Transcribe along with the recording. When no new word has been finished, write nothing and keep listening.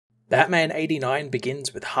Batman 89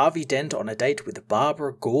 begins with Harvey Dent on a date with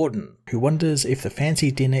Barbara Gordon, who wonders if the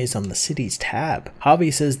fancy dinner is on the city's tab. Harvey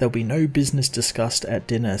says there'll be no business discussed at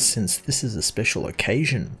dinner since this is a special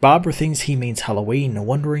occasion. Barbara thinks he means Halloween,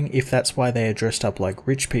 wondering if that's why they are dressed up like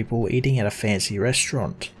rich people eating at a fancy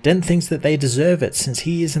restaurant. Dent thinks that they deserve it since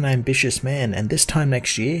he is an ambitious man, and this time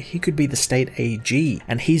next year he could be the state AG,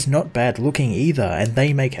 and he's not bad looking either, and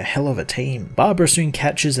they make a hell of a team. Barbara soon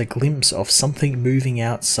catches a glimpse of something moving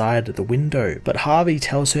outside the window, but Harvey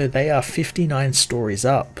tells her they are 59 stories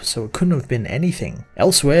up, so it couldn't have been anything.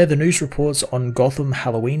 Elsewhere, the news reports on Gotham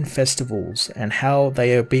Halloween festivals and how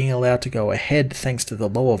they are being allowed to go ahead thanks to the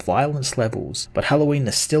lower violence levels, but Halloween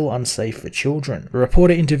is still unsafe for children. The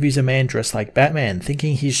reporter interviews a man dressed like Batman,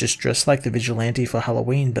 thinking he's just dressed like the vigilante for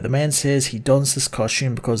Halloween, but the man says he dons this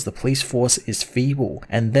costume because the police force is feeble,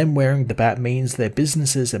 and them wearing the bat means their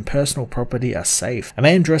businesses and personal property are safe. A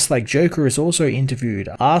man dressed like Joker is also interviewed,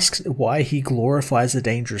 asks why he glorifies a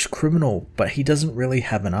dangerous criminal, but he doesn't really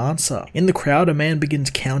have an answer. In the crowd, a man begins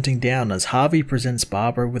counting down as Harvey presents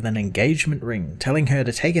Barbara with an engagement ring, telling her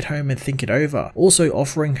to take it home and think it over, also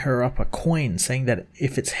offering her up a coin, saying that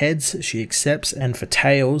if it's heads she accepts and for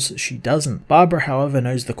tails she doesn't. Barbara, however,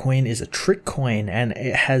 knows the coin is a trick coin and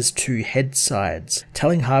it has two head sides,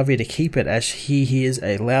 telling Harvey to keep it as he hears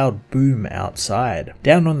a loud boom outside.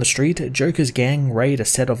 Down on the street, Joker's gang raid a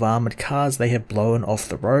set of armored cars they have blown off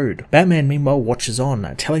the road. Batman meanwhile watches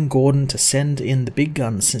on, telling Gordon to send in the big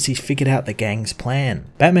guns since he's figured out the gang's plan.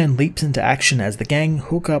 Batman leaps into action as the gang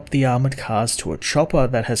hook up the armored cars to a chopper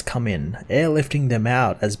that has come in, airlifting them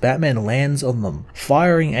out as Batman lands on them,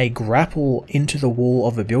 firing a grapple into the wall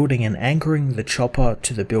of a building and anchoring the chopper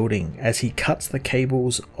to the building as he cuts the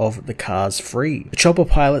cables of the cars free. The chopper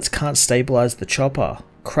pilots can't stabilize the chopper,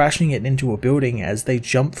 crashing it into a building as they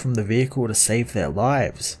jump from the vehicle to save their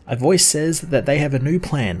lives. A voice says that they have a new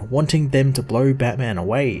plan, wanting them to blow Batman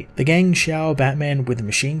away. The gang shower Batman with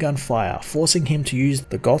machine gun fire, forcing him to use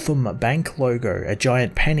the Gotham Bank logo, a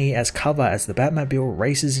giant penny, as cover as the Batmobile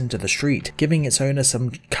races into the street, giving its owner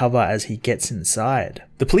some cover as he gets inside.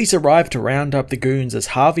 The police arrive to round up the goons as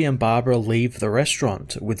Harvey and Barbara leave the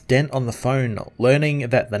restaurant, with Dent on the phone, learning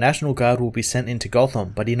that the National Guard will be sent into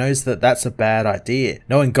Gotham, but he knows that that's a bad idea,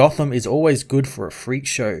 knowing Gotham is always good for a freak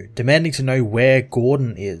show, demanding to know where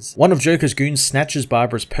Gordon is. One of Joker's goons snatches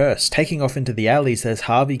Barbara's purse, taking off into the alleys as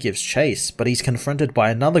Harvey gives chase, but he's confronted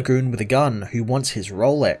by another goon with a gun who wants his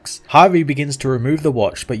Rolex. Harvey begins to remove the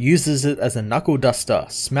watch, but uses it as a knuckle duster,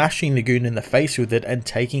 smashing the goon in the face with it and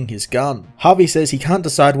taking his gun. Harvey says he can't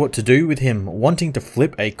decide what to do with him, wanting to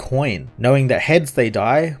flip a coin, knowing that heads they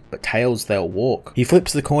die, but tails they'll walk. He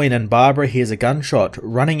flips the coin and Barbara hears a gunshot,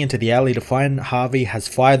 running into the alley to find Harvey has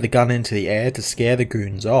fired the gun into the air to scare the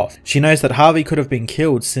goons off. She knows that Harvey could have been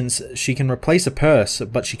killed since she can replace a purse,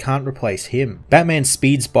 but she can't replace him. Batman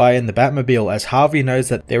speeds by in the Batmobile as Harvey knows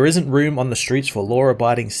that there isn't room on the streets for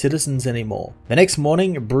law-abiding citizens anymore. The next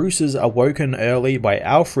morning, Bruce is awoken early by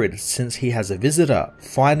Alfred since he has a visitor,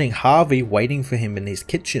 finding Harvey waiting for him in his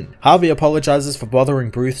kitchen. Harvey apologizes for bothering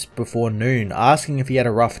Bruce before noon, asking if he had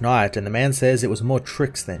a rough night, and the man says it was more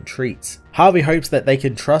tricks than treats. Harvey hopes that they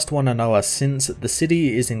can trust one another since the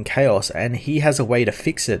city is in chaos and he has a way to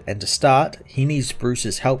fix it, and to start, he needs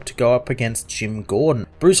Bruce's help to go up against Jim Gordon.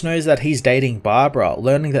 Bruce knows that he's dating Barbara,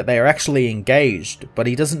 learning that they are actually engaged, but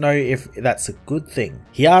he doesn't know if that's a good thing.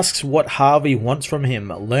 He asks what Harvey wants from him,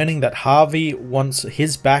 learning that Harvey wants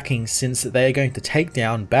his backing since they are going to take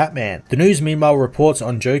down Batman. The news meanwhile reports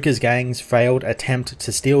on Joker's gang's failed attempt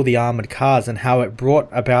to steal the armored cars and how it brought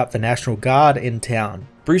about the National Guard in town.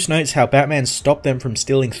 Bruce notes how Batman stopped them from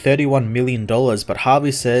stealing $31 million, but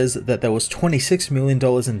Harvey says that there was $26 million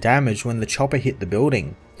in damage when the chopper hit the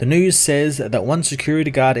building. The news says that one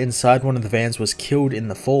security guard inside one of the vans was killed in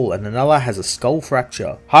the fall and another has a skull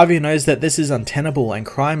fracture. Harvey knows that this is untenable and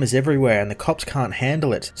crime is everywhere and the cops can't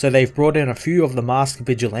handle it, so they've brought in a few of the masked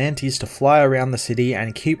vigilantes to fly around the city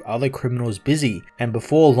and keep other criminals busy, and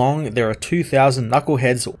before long there are 2,000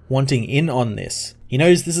 knuckleheads wanting in on this. He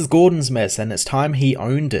knows this is Gordon's mess and it's time he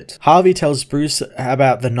owned it. Harvey tells Bruce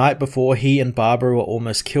about the night before he and Barbara were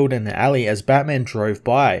almost killed in an alley as Batman drove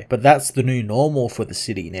by, but that's the new normal for the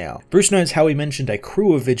city now. Bruce notes how he mentioned a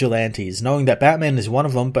crew of vigilantes, knowing that Batman is one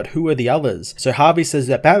of them, but who are the others? So Harvey says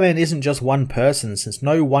that Batman isn't just one person, since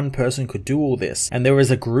no one person could do all this, and there is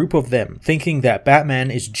a group of them, thinking that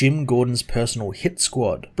Batman is Jim Gordon's personal hit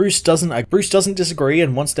squad. Bruce doesn't disagree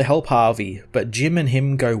and wants to help Harvey, but Jim and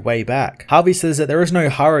him go way back. Harvey says that there is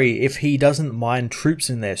no hurry if he doesn't mind troops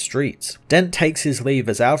in their streets. Dent takes his leave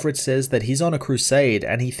as Alfred says that he's on a crusade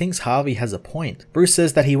and he thinks Harvey has a point. Bruce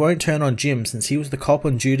says that he won't turn on Jim since he was the cop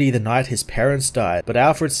on duty the night his parents died, but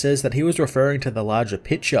Alfred says that he was referring to the larger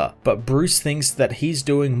picture. But Bruce thinks that he's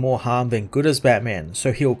doing more harm than good as Batman,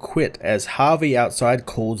 so he'll quit, as Harvey outside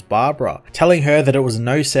calls Barbara, telling her that it was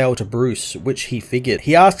no sale to Bruce, which he figured.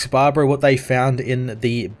 He asks Barbara what they found in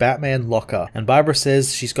the Batman locker, and Barbara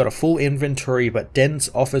says she's got a full inventory, but Dent's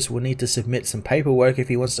office will need to submit some paperwork if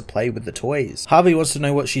he wants to play with the toys. Harvey wants to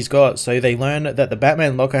know what she's got, so they learn that the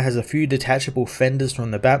Batman locker has a few detachable fenders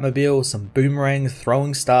from the Batmobile, some boomerangs,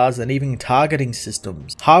 throwing stars, and even targeting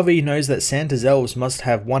systems. Harvey knows that Santa's elves must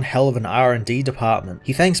have one hell of an R&D department.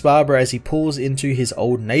 He thanks Barbara as he pulls into his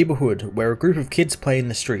old neighborhood, where a group of kids play in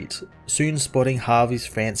the street, soon spotting Harvey's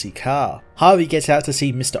fancy car. Harvey gets out to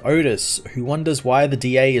see Mr. Otis, who wonders why the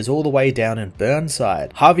DA is all the way down in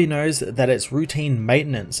Burnside. Harvey knows that it's routine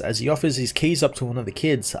maintenance, as he offers his keys up to one of the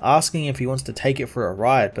kids, asking if he wants to take it for a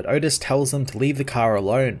ride, but Otis tells them to leave the car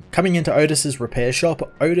alone. Coming into Otis's repair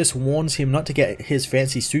shop, Otis warns him not to get his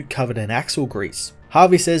fancy suit covered in axle grease.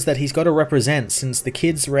 Harvey says that he's got to represent, since the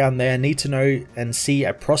kids around there need to know and see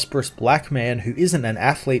a prosperous black man who isn't an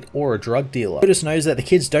athlete or a drug dealer. Otis knows that the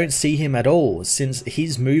kids don't see him at all, since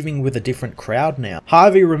he's moving with a different crowd now.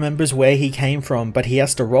 Harvey remembers where he came from, but he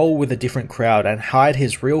has to roll with a different crowd and hide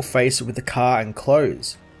his real face with the car and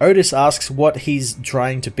clothes. Otis asks what he's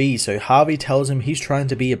trying to be, so Harvey tells him he's trying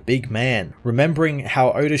to be a big man, remembering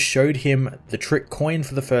how Otis showed him the trick coin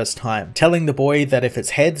for the first time, telling the boy that if it's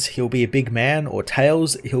heads, he'll be a big man, or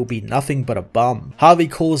tails, he'll be nothing but a bum. Harvey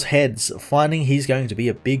calls heads, finding he's going to be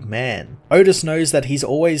a big man. Otis knows that he's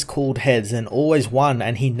always called heads and always won,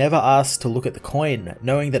 and he never asks to look at the coin,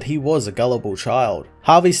 knowing that he was a gullible child.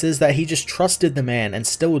 Harvey says that he just trusted the man and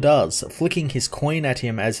still does, flicking his coin at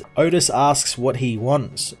him as Otis asks what he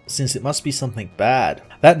wants, since it must be something bad.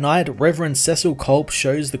 That night, Reverend Cecil Culp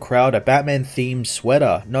shows the crowd a Batman-themed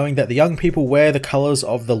sweater, knowing that the young people wear the colors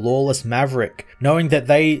of the lawless maverick, knowing that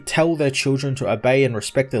they tell their children to obey and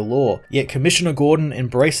respect the law, yet Commissioner Gordon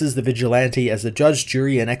embraces the vigilante as the judge,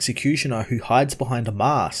 jury, and executioner who hides behind a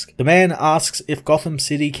mask. The man asks if Gotham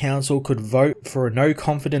City Council could vote for a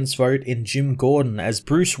no-confidence vote in Jim Gordon, as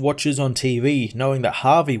Bruce watches on TV, knowing that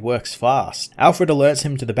Harvey works fast. Alfred alerts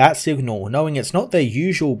him to the bat signal, knowing it's not their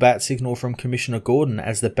usual bat signal from Commissioner Gordon,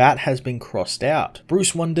 as the bat has been crossed out.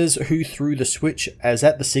 Bruce wonders who threw the switch, as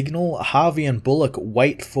at the signal, Harvey and Bullock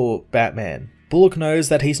wait for Batman. Bullock knows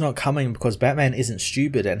that he's not coming because Batman isn't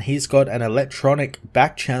stupid and he's got an electronic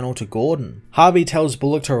back channel to Gordon. Harvey tells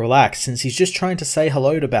Bullock to relax since he's just trying to say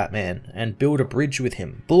hello to Batman and build a bridge with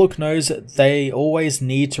him. Bullock knows they always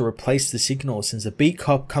need to replace the signal since a beat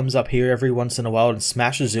cop comes up here every once in a while and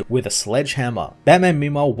smashes it with a sledgehammer. Batman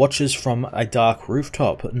meanwhile watches from a dark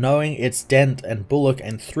rooftop, knowing it's Dent and Bullock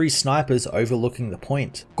and 3 snipers overlooking the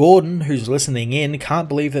point. Gordon, who's listening in, can't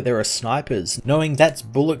believe that there are snipers, knowing that's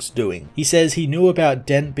Bullock's doing. He says he knew about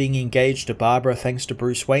Dent being engaged to Barbara thanks to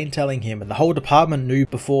Bruce Wayne telling him, and the whole department knew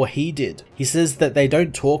before he did. He says that they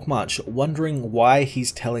don't talk much, wondering why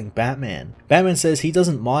he's telling Batman. Batman says he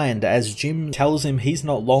doesn't mind, as Jim tells him he's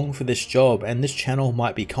not long for this job and this channel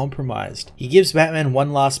might be compromised. He gives Batman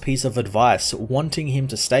one last piece of advice, wanting him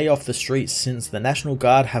to stay off the streets since the National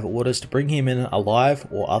Guard have orders to bring him in alive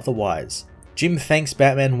or otherwise. Jim thanks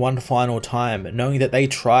Batman one final time, knowing that they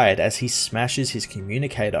tried, as he smashes his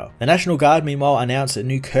communicator. The National Guard meanwhile announce a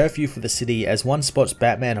new curfew for the city as one spots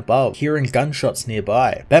Batman above, hearing gunshots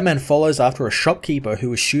nearby. Batman follows after a shopkeeper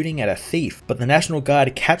who is shooting at a thief, but the National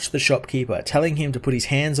Guard catch the shopkeeper, telling him to put his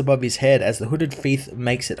hands above his head as the hooded thief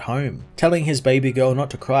makes it home, telling his baby girl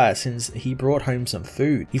not to cry since he brought home some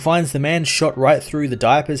food. He finds the man shot right through the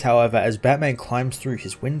diapers, however, as Batman climbs through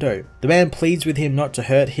his window. The man pleads with him not to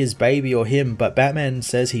hurt his baby or him, but Batman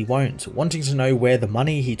says he won't, wanting to know where the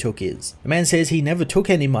money he took is. The man says he never took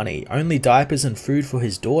any money, only diapers and food for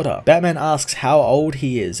his daughter. Batman asks how old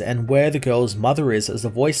he is and where the girl's mother is, as the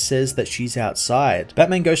voice says that she's outside.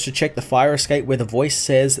 Batman goes to check the fire escape, where the voice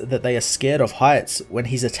says that they are scared of heights, when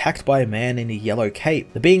he's attacked by a man in a yellow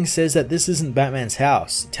cape. The being says that this isn't Batman's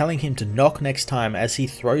house, telling him to knock next time, as he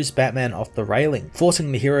throws Batman off the railing,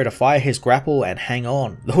 forcing the hero to fire his grapple and hang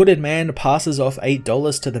on. The hooded man passes off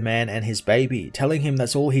 $8 to the man and his baby, telling him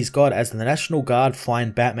that's all he's got, as the National Guard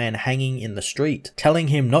find Batman hanging in the street, telling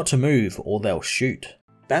him not to move or they'll shoot.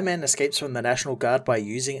 Batman escapes from the National Guard by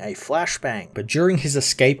using a flashbang, but during his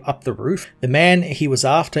escape up the roof, the man he was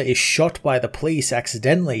after is shot by the police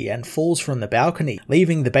accidentally and falls from the balcony,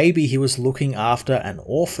 leaving the baby he was looking after an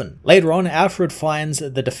orphan. Later on, Alfred finds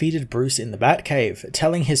the defeated Bruce in the Batcave,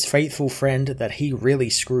 telling his faithful friend that he really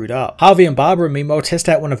screwed up. Harvey and Barbara meanwhile test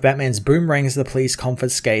out one of Batman's boomerangs the police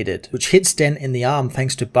confiscated, which hits Dent in the arm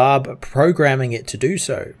thanks to Barb programming it to do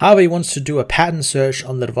so. Harvey wants to do a pattern search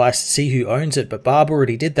on the device to see who owns it, but Barb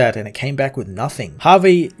already did that and it came back with nothing.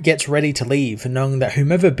 Harvey gets ready to leave, knowing that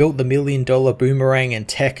whomever built the $1 million boomerang and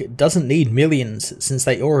tech doesn't need millions since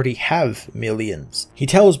they already have millions. He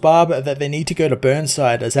tells Barb that they need to go to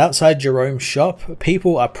Burnside, as outside Jerome's shop,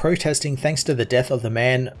 people are protesting thanks to the death of the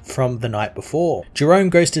man from the night before.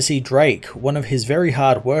 Jerome goes to see Drake, one of his very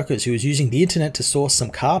hard workers who is using the internet to source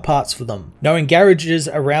some car parts for them, knowing garages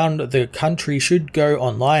around the country should go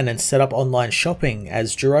online and set up online shopping,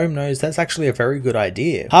 as Jerome knows that's actually a very good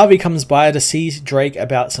idea. Harvey comes by to see Drake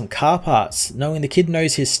about some car parts, knowing the kid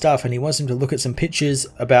knows his stuff and he wants him to look at some pictures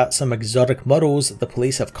about some exotic models the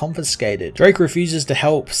police have confiscated. Drake refuses to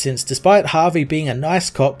help since despite Harvey being a nice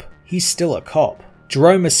cop, he's still a cop.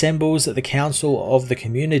 Jerome assembles the council of the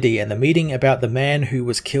community and the meeting about the man who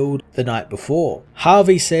was killed the night before.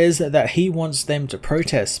 Harvey says that he wants them to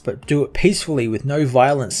protest, but do it peacefully with no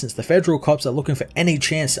violence since the federal cops are looking for any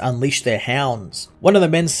chance to unleash their hounds. One of the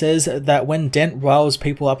men says that when Dent riles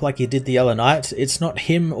people up like he did the other night, it's not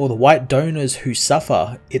him or the white donors who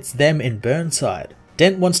suffer, it's them in Burnside.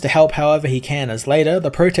 Dent wants to help however he can, as later the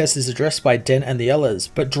protest is addressed by Dent and the others,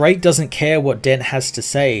 but Drake doesn't care what Dent has to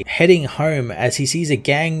say, heading home as he sees a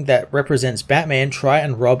gang that represents Batman try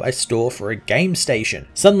and rob a store for a game station.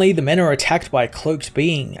 Suddenly the men are attacked by a cloaked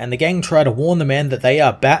being, and the gang try to warn the man that they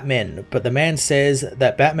are Batmen, but the man says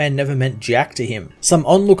that Batman never meant jack to him. Some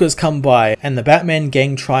onlookers come by, and the Batman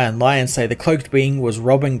gang try and lie and say the cloaked being was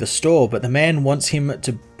robbing the store, but the man wants him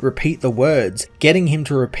to repeat the words, getting him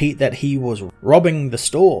to repeat that he was robbing the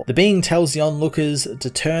store. The being tells the onlookers to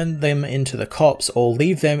turn them into the cops or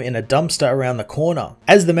leave them in a dumpster around the corner.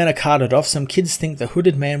 As the men are carted off, some kids think the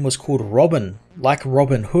hooded man was called Robin, like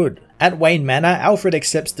Robin Hood. At Wayne Manor, Alfred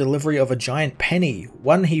accepts delivery of a giant penny,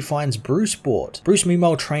 one he finds Bruce bought. Bruce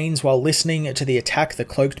meanwhile trains while listening to the attack the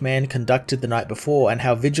cloaked man conducted the night before and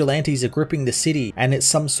how vigilantes are gripping the city and it's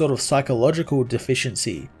some sort of psychological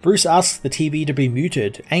deficiency. Bruce asks the TV to be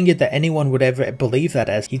muted, angered that anyone would ever believe that,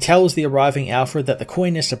 as he tells the arriving Alfred that the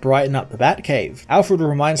coin is to brighten up the Batcave. Alfred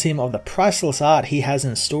reminds him of the priceless art he has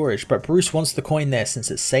in storage, but Bruce wants the coin there since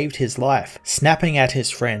it saved his life, snapping at his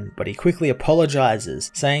friend, but he quickly apologizes,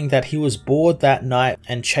 saying that he was bored that night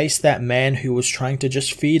and chased that man who was trying to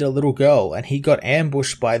just feed a little girl, and he got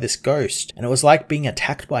ambushed by this ghost, and it was like being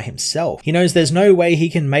attacked by himself. He knows there's no way he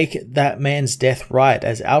can make that man's death right,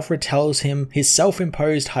 as Alfred tells him his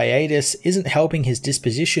self-imposed hiatus isn't helping his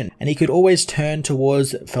disposition, and he could always turn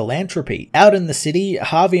towards philanthropy. Out in the city,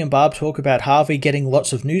 Harvey and Barb talk about Harvey getting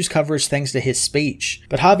lots of news coverage thanks to his speech,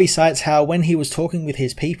 but Harvey cites how when he was talking with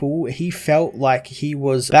his people, he felt like he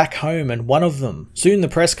was back home and one of them. Soon the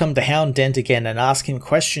press come to hound Dent again and ask him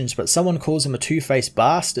questions, but someone calls him a two-faced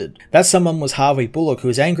bastard. That someone was Harvey Bullock, who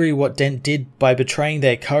was angry what Dent did by betraying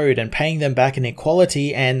their code and paying them back in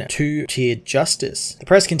equality and two-tiered justice. The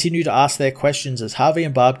press continue to ask their questions as Harvey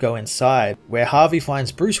and Barb go inside, where Harvey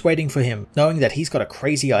finds Bruce waiting for him, knowing that he's got a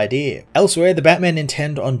crazy idea. Elsewhere, the Batmen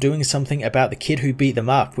intend on doing something about the kid who beat them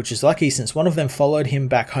up, which is lucky since one of them followed him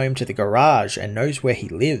back home to the garage and knows where he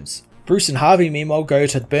lives. Bruce and Harvey meanwhile go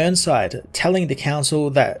to Burnside, telling the council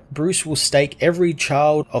that Bruce will stake every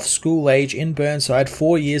child of school age in Burnside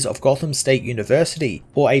 4 years of Gotham State University,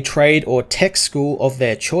 or a trade or tech school of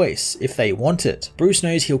their choice, if they want it. Bruce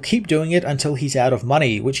knows he'll keep doing it until he's out of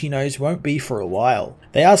money, which he knows won't be for a while.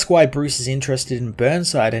 They ask why Bruce is interested in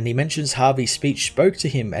Burnside, and he mentions Harvey's speech spoke to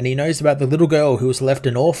him, and he knows about the little girl who was left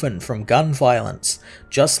an orphan from gun violence,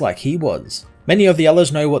 just like he was. Many of the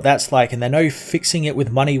others know what that's like, and they know fixing it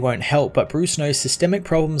with money won't help, but Bruce knows systemic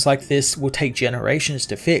problems like this will take generations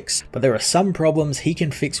to fix, but there are some problems he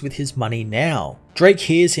can fix with his money now. Drake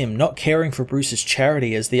hears him, not caring for Bruce's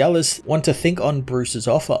charity, as the others want to think on Bruce's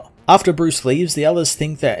offer. After Bruce leaves, the others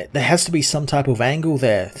think that there has to be some type of angle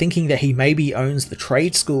there, thinking that he maybe owns the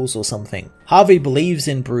trade schools or something. Harvey believes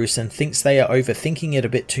in Bruce and thinks they are overthinking it a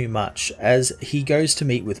bit too much, as he goes to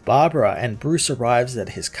meet with Barbara and Bruce arrives at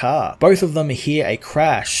his car. Both of them hear a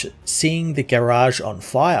crash, seeing the garage on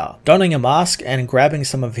fire. Donning a mask and grabbing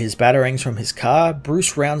some of his batarangs from his car,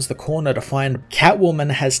 Bruce rounds the corner to find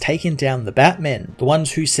Catwoman has taken down the Batmen, the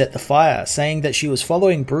ones who set the fire, saying that she was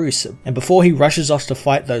following Bruce, and before he rushes off to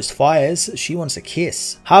fight those fires, she wants a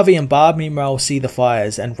kiss. Harvey and Barb meanwhile see the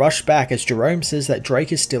fires and rush back as Jerome says that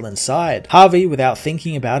Drake is still inside. Harvey, without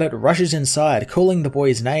thinking about it, rushes inside, calling the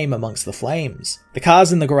boy's name amongst the flames. The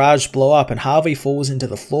cars in the garage blow up and Harvey falls into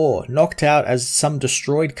the floor, knocked out as some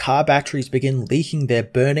destroyed car batteries begin leaking their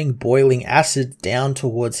burning, boiling acid down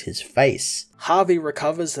towards his face. Harvey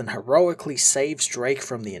recovers and heroically saves Drake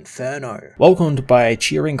from the inferno, welcomed by a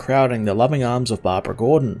cheering crowd in the loving arms of Barbara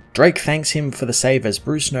Gordon. Drake thanks him for the save as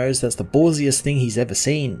Bruce knows that's the ballsiest thing he's ever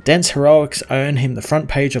seen. Dent's heroics earn him the front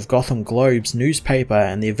page of Gotham Globe's newspaper,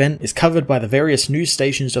 and the event is covered by the various news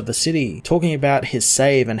stations of the city, talking about his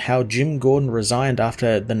save and how Jim Gordon resigned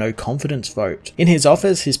after the no confidence vote. In his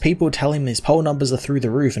office, his people tell him his poll numbers are through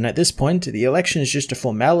the roof, and at this point, the election is just a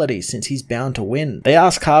formality since he's bound to win. They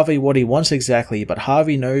ask Harvey what he wants exactly, but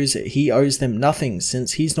Harvey knows he owes them nothing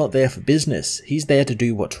since he's not there for business, he's there to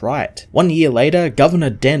do what's right. 1 year later, Governor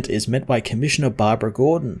Dent is met by Commissioner Barbara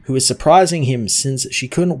Gordon, who is surprising him since she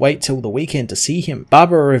couldn't wait till the weekend to see him.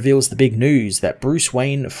 Barbara reveals the big news that Bruce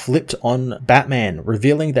Wayne flipped on Batman,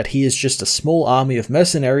 revealing that he is just a small army of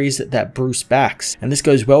mercenaries that Bruce backs, and this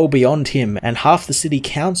goes well beyond him, and half the city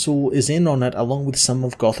council is in on it along with some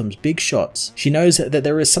of Gotham's big shots. She knows that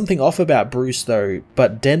there is something off about Bruce though,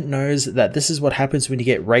 but Dent knows that this is what happens when you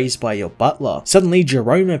get raised by your butler. Suddenly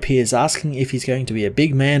Jerome appears asking if he's going to be a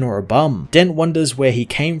big man or a bum. Dent wonders where he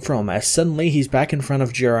came from as suddenly he's back in front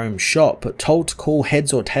of Jerome's shop, told to call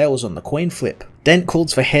heads or tails on the coin flip. Dent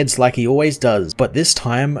calls for heads like he always does, but this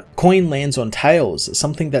time, coin lands on tails,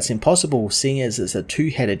 something that's impossible seeing as it's a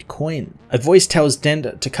two-headed coin. A voice tells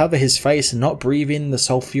Dent to cover his face and not breathe in the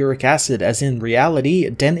sulfuric acid, as in reality,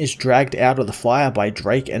 Dent is dragged out of the fire by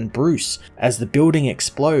Drake and Bruce as the building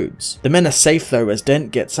explodes. The men are safe though as Dent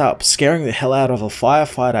gets up, scaring the hell out of a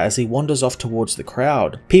firefighter as he wanders off towards the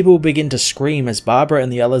crowd. People begin to scream as Barbara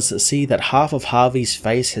and the others see that half of Harvey's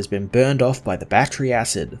face has been burned off by the battery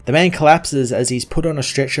acid. The man collapses as he's put on a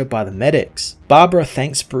stretcher by the medics. Barbara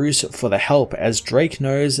thanks Bruce for the help as Drake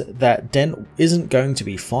knows that Dent isn't going to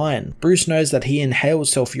be fine. Bruce knows that he inhaled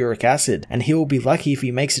sulfuric acid and he will be lucky if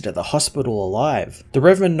he makes it to the hospital alive. The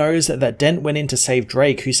Reverend knows that Dent went in to save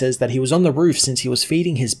Drake, who says that he was on the roof since he was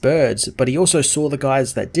feeding his birds, but he also saw the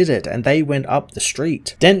guys that did it and they went up the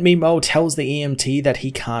street. Dent meanwhile tells the EMT that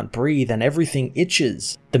he can't breathe and everything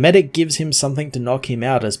itches. The medic gives him something to knock him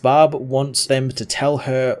out as Barb wants them to tell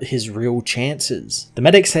her his real chances. The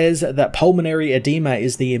medic says that pulmonary edema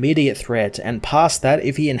is the immediate threat, and past that,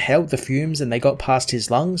 if he inhaled the fumes and they got past his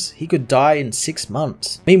lungs, he could die in 6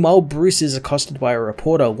 months. Meanwhile, Bruce is accosted by a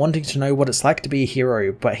reporter wanting to know what it's like to be a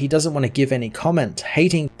hero, but he doesn't want to give any comment,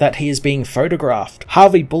 hating that he is being photographed.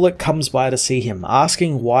 Harvey Bullock comes by to see him,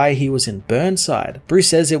 asking why he was in Burnside. Bruce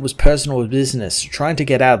says it was personal business, trying to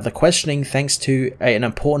get out of the questioning thanks to an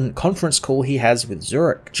important conference call he has with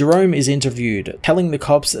Zurich. Jerome is interviewed, telling the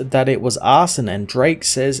cops that it was arson, and Drake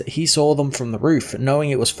says he saw them from the roof,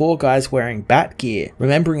 knowing it was 4 guys wearing bat gear,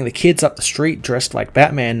 remembering the kids up the street dressed like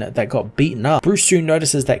Batman that got beaten up. Bruce soon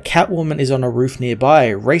notices that Catwoman is on a roof nearby,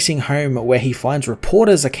 racing home where he finds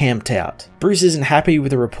reporters are camped out. Bruce isn't happy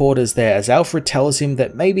with the reporters there as Alfred tells him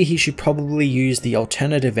that maybe he should probably use the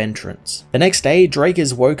alternative entrance. The next day, Drake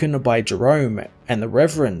is woken by Jerome and the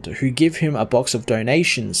Reverend, who give him a box of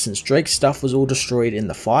donations since Drake's stuff was all destroyed in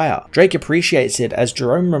the fire. Drake appreciates it as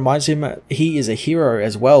Jerome reminds him he is a hero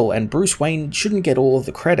as well and Bruce Wayne shouldn't get all of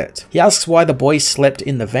the credit. He asks why the boy slept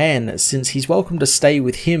in the van since he's welcome to stay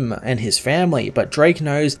with him and his family, but Drake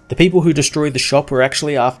knows the people who destroyed the shop were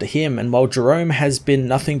actually after him, and while Jerome has been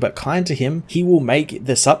nothing but kind to him, he will make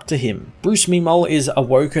this up to him. Bruce meanwhile is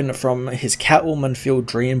awoken from his Catwoman-filled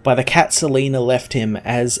dream by the cat Selina left him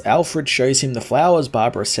as Alfred shows him the flowers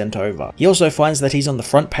Barbara sent over. He also finds that he's on the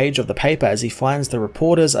front page of the paper as he finds the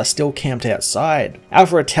reporters are still camped outside.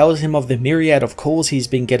 Alfred tells him of the myriad of calls he's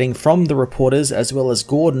been getting from the reporters as well as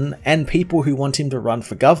Gordon and people who want him to run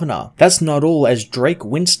for governor. That's not all, as Drake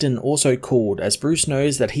Winston also called, as Bruce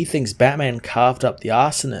knows that he thinks Batman carved up the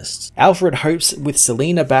arsonists. Alfred hopes with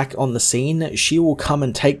Selina back on the scene, she will come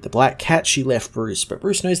and take the black cat she left Bruce, but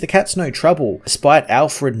Bruce knows the cat's no trouble, despite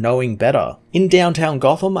Alfred knowing better. In downtown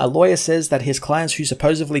Gotham, a lawyer says that his clients who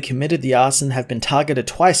supposedly committed the arson have been targeted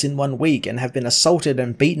twice in 1 week and have been assaulted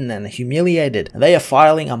and beaten and humiliated, and they are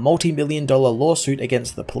filing a multi-million-dollar lawsuit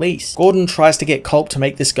against the police. Gordon tries to get Culp to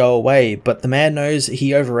make this go away, but the man knows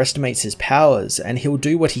he overestimates his powers, and he'll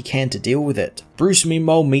do what he can to deal with it. Bruce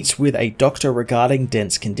meanwhile meets with a doctor regarding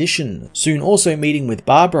Dent's condition, soon also meeting with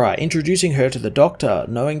Barbara, introducing her to the doctor,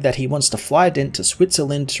 knowing that he wants to fly Dent to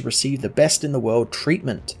Switzerland to receive the best in the world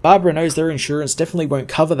treatment. Barbara knows their insurance definitely won't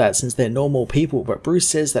cover that since they're normal people, but Bruce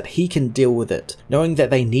says that he can deal with it, knowing that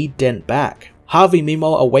they need Dent back. Harvey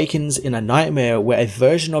meanwhile awakens in a nightmare where a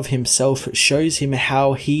version of himself shows him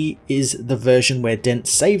how he is the version where Dent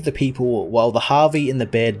saved the people while the Harvey in the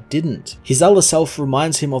bed didn't. His other self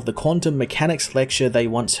reminds him of the quantum mechanics lecture they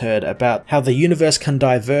once heard about how the universe can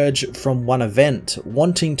diverge from one event,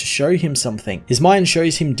 wanting to show him something. His mind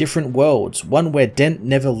shows him different worlds, one where Dent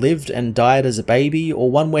never lived and died as a baby, or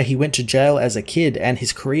one where he went to jail as a kid and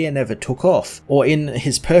his career never took off, or in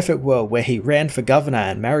his perfect world where he ran for governor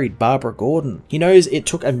and married Barbara Gordon. He knows it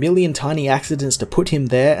took a million tiny accidents to put him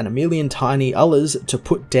there and a million tiny others to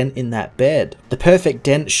put Dent in that bed. The perfect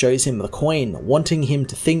Dent shows him the coin, wanting him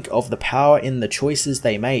to think of the power in the choices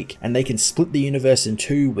they make, and they can split the universe in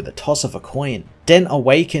two with a toss of a coin. Dent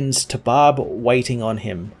awakens to Barb waiting on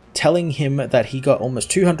him, telling him that he got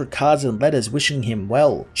almost 200 cards and letters wishing him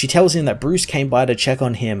well. She tells him that Bruce came by to check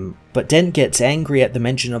on him, but Dent gets angry at the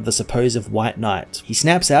mention of the supposed White Knight. He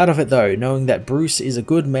snaps out of it though, knowing that Bruce is a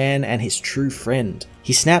good man and his true friend.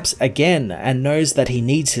 He snaps again and knows that he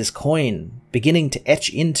needs his coin, beginning to etch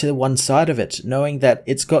into one side of it, knowing that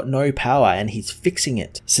it's got no power and he's fixing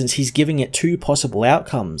it, since he's giving it two possible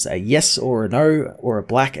outcomes, a yes or a no, or a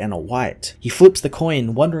black and a white. He flips the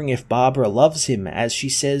coin, wondering if Barbara loves him, as she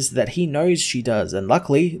says that he knows she does, and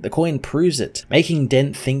luckily, the coin proves it, making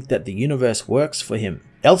Dent think that the universe works for him.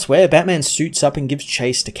 Elsewhere, Batman suits up and gives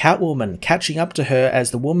chase to Catwoman, catching up to her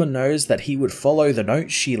as the woman knows that he would follow the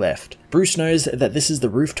note she left. Bruce knows that this is the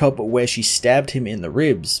rooftop where she stabbed him in the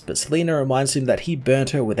ribs, but Selina reminds him that he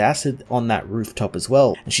burnt her with acid on that rooftop as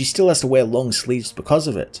well, and she still has to wear long sleeves because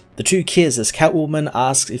of it. The two kiss as Catwoman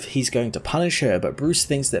asks if he's going to punish her, but Bruce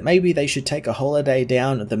thinks that maybe they should take a holiday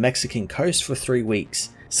down the Mexican coast for 3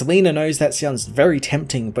 weeks. Selina knows that sounds very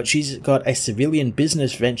tempting, but she's got a civilian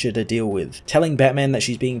business venture to deal with, telling Batman that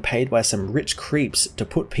she's being paid by some rich creeps to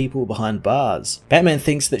put people behind bars. Batman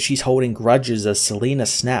thinks that she's holding grudges as Selina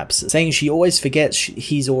snaps, saying she always forgets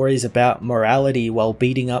he's always about morality while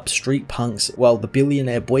beating up street punks while the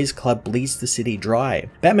Billionaire Boys Club bleeds the city dry.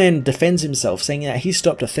 Batman defends himself, saying that he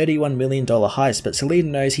stopped a $31 million heist, but Selina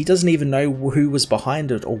knows he doesn't even know who was behind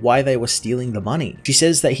it or why they were stealing the money. She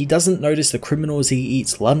says that he doesn't notice the criminals he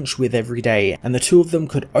eats lunch with every day, and the two of them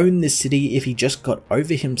could own this city if he just got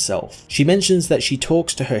over himself. She mentions that she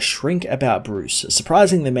talks to her shrink about Bruce,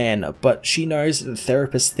 surprising the man, but she knows that the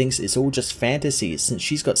therapist thinks it's all just fantasy since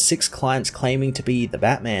she's got 6 clients claiming to be the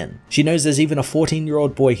Batman. She knows there's even a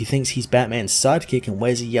 14-year-old boy who thinks he's Batman's sidekick and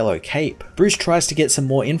wears a yellow cape. Bruce tries to get some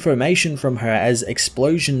more information from her as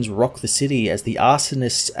explosions rock the city as the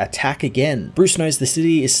arsonists attack again. Bruce knows the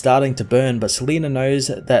city is starting to burn, but Selina knows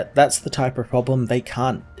that that's the type of problem they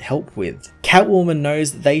can't help with. Catwoman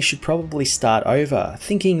knows that they should probably start over,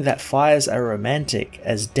 thinking that fires are romantic,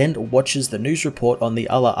 as Dent watches the news report on the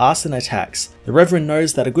other arson attacks. The Reverend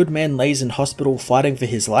knows that a good man lays in hospital fighting for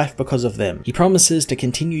his life because of them. He promises to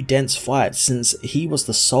continue Dent's fight since he was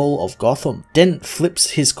the soul of Gotham. Dent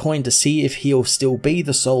flips his coin to see if he'll still be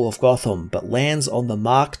the soul of Gotham, but lands on the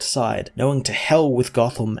marked side, knowing to hell with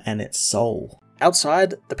Gotham and its soul.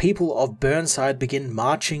 Outside, the people of Burnside begin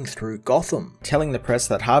marching through Gotham, telling the press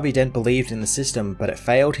that Harvey Dent believed in the system, but it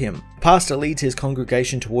failed him. The pastor leads his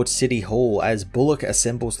congregation towards City Hall as Bullock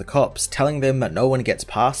assembles the cops, telling them that no one gets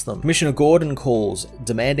past them. Commissioner Gordon calls,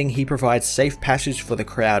 demanding he provides safe passage for the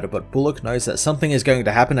crowd, but Bullock knows that something is going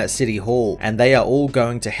to happen at City Hall, and they are all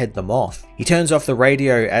going to head them off. He turns off the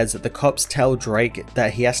radio as the cops tell Drake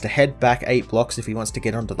that he has to head back 8 blocks if he wants to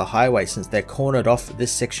get onto the highway since they're cornered off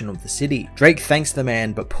this section of the city. Drake thanks the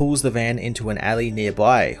man but pulls the van into an alley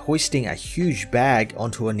nearby, hoisting a huge bag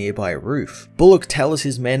onto a nearby roof. Bullock tells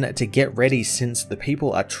his men to get ready since the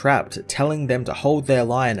people are trapped, telling them to hold their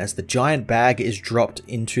line as the giant bag is dropped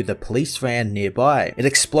into the police van nearby. It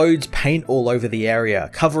explodes paint all over the area,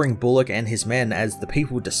 covering Bullock and his men as the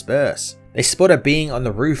people disperse. They spot a being on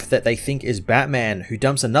the roof that they think is Batman, who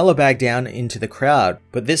dumps another bag down into the crowd,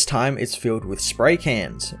 but this time it's filled with spray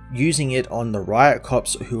cans, using it on the riot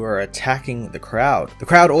cops who are attacking the crowd. The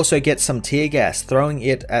crowd also gets some tear gas, throwing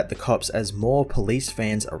it at the cops as more police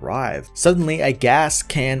vans arrive. Suddenly a gas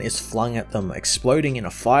can is flung at them, exploding in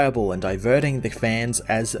a fireball and diverting the fans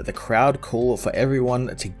as the crowd call for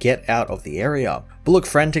everyone to get out of the area. Bullock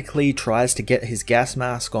frantically tries to get his gas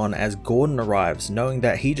mask on as Gordon arrives, knowing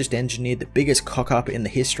that he just engineered the biggest cock-up in the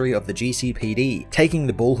history of the GCPD, taking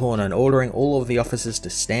the bullhorn and ordering all of the officers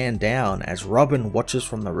to stand down as Robin watches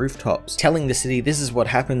from the rooftops, telling the city this is what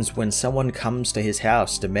happens when someone comes to his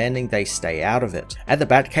house demanding they stay out of it. At the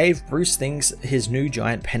Batcave, Bruce thinks his new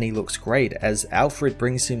giant penny looks great as Alfred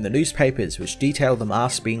brings him the newspapers which detail the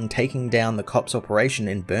mask being taking down the cops' operation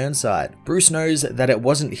in Burnside. Bruce knows that it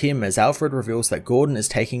wasn't him as Alfred reveals that Gordon is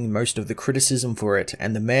taking most of the criticism for it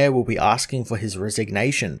and the mayor will be asking for his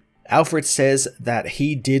resignation. Alfred says that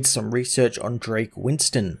he did some research on Drake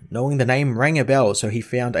Winston, knowing the name rang a bell, so he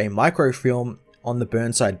found a microfilm on the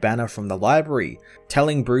Burnside banner from the library,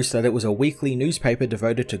 telling Bruce that it was a weekly newspaper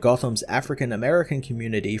devoted to Gotham's African American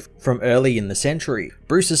community from early in the century.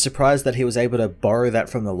 Bruce is surprised that he was able to borrow that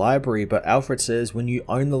from the library, but Alfred says when you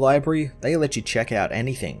own the library, they let you check out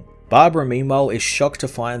anything. Barbara, meanwhile, is shocked to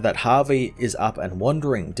find that Harvey is up and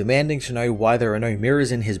wandering, demanding to know why there are no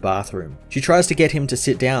mirrors in his bathroom. She tries to get him to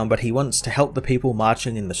sit down, but he wants to help the people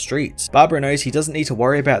marching in the streets. Barbara knows he doesn't need to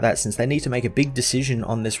worry about that since they need to make a big decision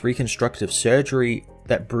on this reconstructive surgery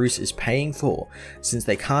that Bruce is paying for, since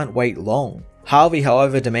they can't wait long. Harvey,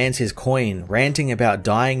 however, demands his coin, ranting about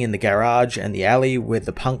dying in the garage and the alley where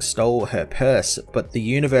the punk stole her purse, but the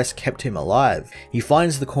universe kept him alive. He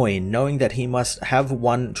finds the coin, knowing that he must have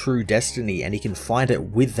one true destiny and he can find it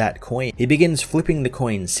with that coin. He begins flipping the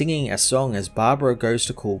coin, singing a song as Barbara goes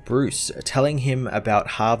to call Bruce, telling him about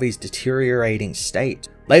Harvey's deteriorating state.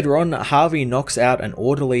 Later on, Harvey knocks out an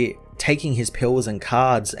orderly, taking his pills and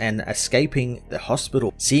cards and escaping the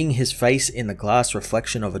hospital, seeing his face in the glass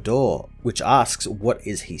reflection of a door, which asks what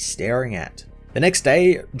is he staring at. The next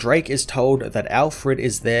day, Drake is told that Alfred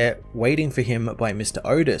is there waiting for him by Mr.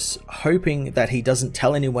 Otis, hoping that he doesn't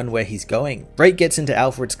tell anyone where he's going. Drake gets into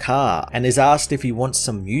Alfred's car and is asked if he wants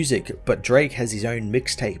some music, but Drake has his own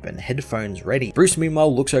mixtape and headphones ready. Bruce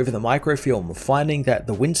meanwhile looks over the microfilm, finding that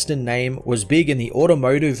the Winston name was big in the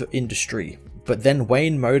automotive industry. But then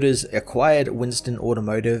Wayne Motors acquired Winston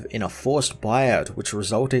Automotive in a forced buyout, which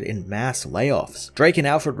resulted in mass layoffs. Drake and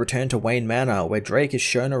Alfred return to Wayne Manor, where Drake is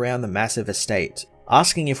shown around the massive estate,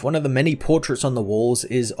 asking if one of the many portraits on the walls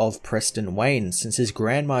is of Preston Wayne, since his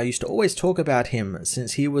grandma used to always talk about him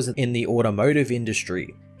since he was in the automotive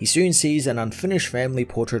industry. He soon sees an unfinished family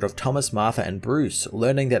portrait of Thomas, Martha and Bruce,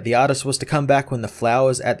 learning that the artist was to come back when the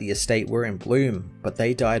flowers at the estate were in bloom, but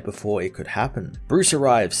they died before it could happen. Bruce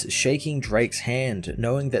arrives, shaking Drake's hand,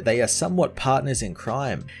 knowing that they are somewhat partners in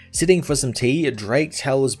crime. Sitting for some tea, Drake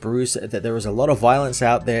tells Bruce that there is a lot of violence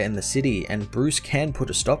out there in the city and Bruce can put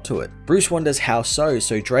a stop to it. Bruce wonders how so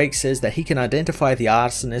Drake says that he can identify the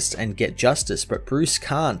arsonist and get justice, but Bruce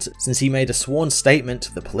can't since he made a sworn statement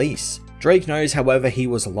to the police. Drake knows, however, he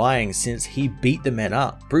was lying since he beat the men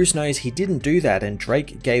up. Bruce knows he didn't do that and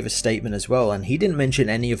Drake gave a statement as well, and he didn't mention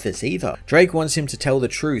any of this either. Drake wants him to tell the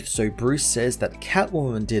truth, so Bruce says that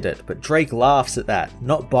Catwoman did it, but Drake laughs at that,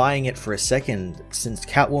 not buying it for a second since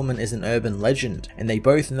Catwoman is an urban legend, and they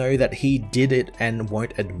both know that he did it and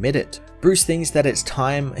won't admit it. Bruce thinks that it's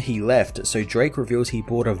time he left, so Drake reveals he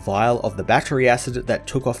bought a vial of the battery acid that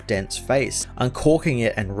took off Dent's face, uncorking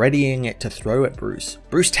it and readying it to throw at Bruce.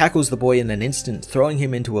 Bruce tackles the boy in an instant, throwing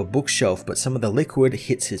him into a bookshelf, but some of the liquid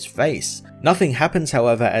hits his face. Nothing happens,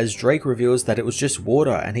 however, as Drake reveals that it was just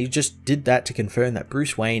water and he just did that to confirm that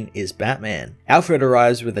Bruce Wayne is Batman. Alfred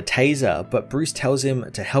arrives with a taser, but Bruce tells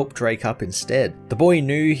him to help Drake up instead. The boy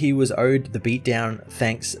knew he was owed the beatdown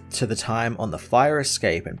thanks to the time on the fire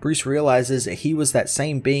escape, and Bruce realizes he was that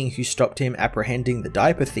same being who stopped him apprehending the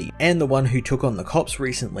diaper thief and the one who took on the cops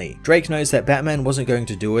recently. Drake knows that Batman wasn't going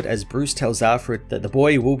to do it as Bruce tells Alfred that the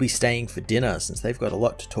boy will be staying for dinner since they've got a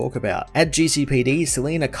lot to talk about. At GCPD,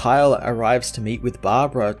 Selena Kyle arrives to meet with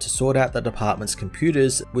Barbara to sort out the department's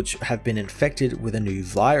computers, which have been infected with a new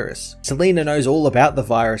virus. Selena knows all about the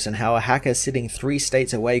virus and how a hacker sitting 3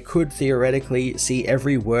 states away could theoretically see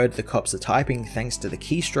every word the cops are typing thanks to the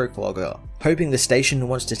keystroke logger, hoping the station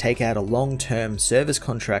wants to take out a long-term service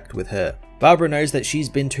contract with her. Barbara knows that she's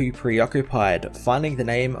been too preoccupied, finding the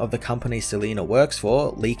name of the company Selena works for,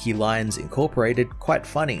 Leaky Lines Incorporated, quite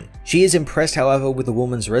funny. She is impressed, however, with the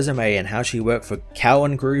woman's resume and how she worked for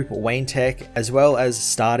Cowan Group, Wayne Tech, as well as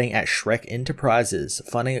starting at Shrek Enterprises,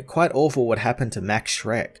 finding it quite awful what happened to Max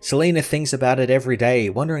Shrek. Selena thinks about it every day,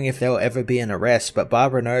 wondering if there'll ever be an arrest, but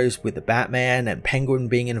Barbara knows with the Batman and Penguin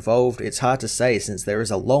being involved, it's hard to say since there is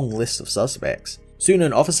a long list of suspects. Soon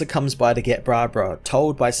an officer comes by to get Barbara,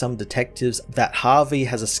 told by some detectives that Harvey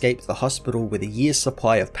has escaped the hospital with a year's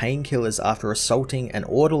supply of painkillers after assaulting an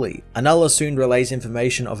orderly. Another soon relays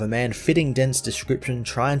information of a man fitting Dent's description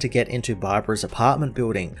trying to get into Barbara's apartment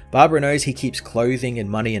building. Barbara knows he keeps clothing and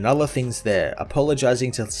money and other things there,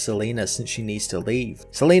 apologizing to Selena since she needs to leave.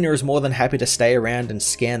 Selena is more than happy to stay around and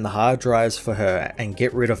scan the hard drives for her and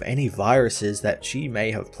get rid of any viruses that she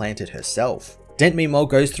may have planted herself. Dent meanwhile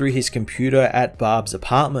goes through his computer at Barb's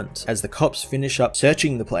apartment as the cops finish up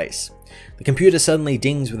searching the place. The computer suddenly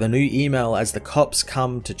dings with a new email as the cops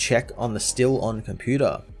come to check on the still on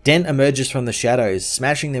computer. Dent emerges from the shadows,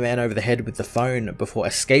 smashing the man over the head with the phone before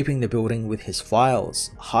escaping the building with his files,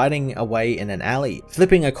 hiding away in an alley.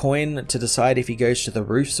 Flipping a coin to decide if he goes to the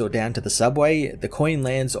roofs or down to the subway, the coin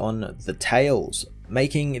lands on the tails,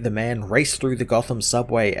 making the man race through the Gotham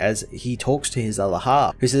subway as he talks to his other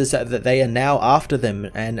half, who says that they are now after them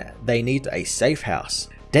and they need a safe house.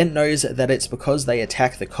 Dent knows that it's because they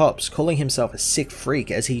attack the cops, calling himself a sick freak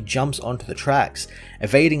as he jumps onto the tracks,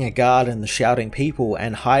 evading a guard and the shouting people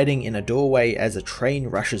and hiding in a doorway as a train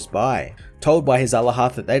rushes by. Told by his other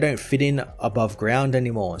half that they don't fit in above ground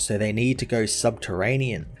anymore, so they need to go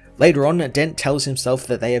subterranean. Later on, Dent tells himself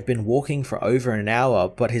that they have been walking for over an hour,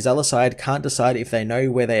 but his other side can't decide if they know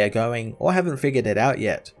where they are going or haven't figured it out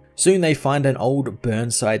yet. Soon they find an old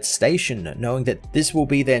Burnside station, knowing that this will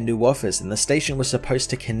be their new office, and the station was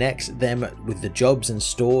supposed to connect them with the jobs and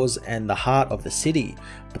stores and the heart of the city,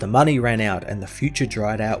 but the money ran out and the future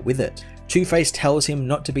dried out with it. Two-Face tells him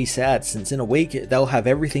not to be sad since in a week they'll have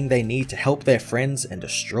everything they need to help their friends and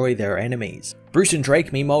destroy their enemies. Bruce and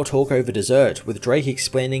Drake meanwhile talk over dessert, with Drake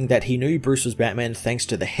explaining that he knew Bruce was Batman thanks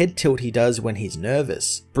to the head tilt he does when he's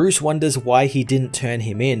nervous. Bruce wonders why he didn't turn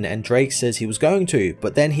him in, and Drake says he was going to,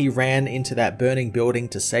 but then he ran into that burning building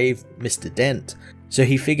to save Mr. Dent, so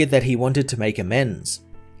he figured that he wanted to make amends.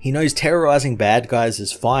 He knows terrorizing bad guys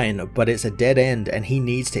is fine, but it's a dead end and he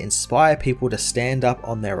needs to inspire people to stand up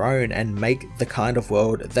on their own and make the kind of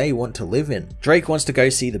world they want to live in. Drake wants to go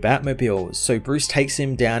see the Batmobile, so Bruce takes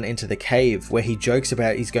him down into the cave where he jokes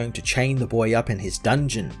about he's going to chain the boy up in his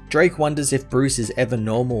dungeon. Drake wonders if Bruce is ever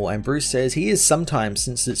normal, and Bruce says he is sometimes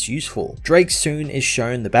since it's useful. Drake soon is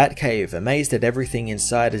shown the Batcave, amazed at everything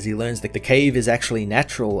inside as he learns that the cave is actually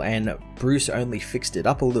natural and Bruce only fixed it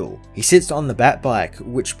up a little. He sits on the Batbike,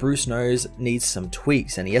 which Bruce knows needs some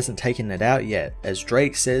tweaks and he hasn't taken it out yet, as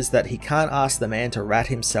Drake says that he can't ask the man to rat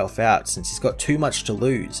himself out since he's got too much to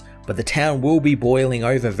lose, but the town will be boiling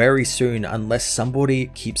over very soon unless somebody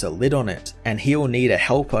keeps a lid on it, and he'll need a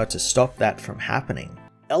helper to stop that from happening.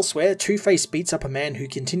 Elsewhere, Two-Face beats up a man who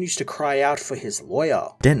continues to cry out for his lawyer.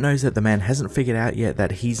 Dent knows that the man hasn't figured out yet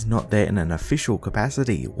that he's not there in an official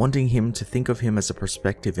capacity, wanting him to think of him as a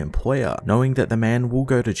prospective employer, knowing that the man will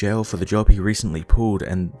go to jail for the job he recently pulled,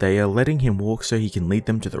 and they are letting him walk so he can lead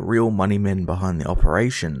them to the real money men behind the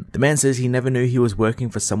operation. The man says he never knew he was working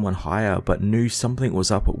for someone higher, but knew something was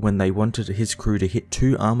up when they wanted his crew to hit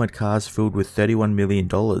 2 armored cars filled with $31 million,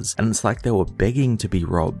 and it's like they were begging to be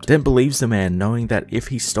robbed. Dent believes the man, knowing that if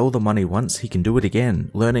he stole the money once, he can do it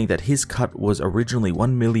again, learning that his cut was originally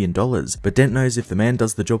 $1 million, but Dent knows if the man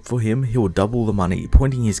does the job for him, he will double the money,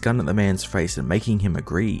 pointing his gun at the man's face and making him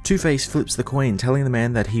agree. Two-Face flips the coin, telling the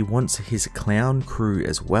man that he wants his clown crew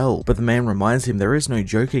as well, but the man reminds him there is no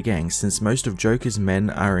Joker gang since most of Joker's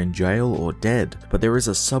men are in jail or dead, but there is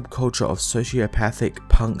a subculture of sociopathic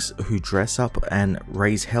punks who dress up and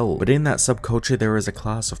raise hell, but in that subculture there is a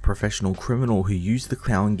class of professional criminal who use the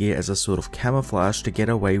clown gear as a sort of camouflage to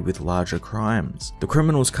get away with larger crimes. The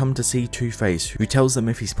criminals come to see Two-Face, who tells them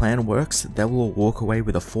if his plan works, they will walk away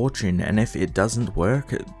with a fortune, and if it doesn't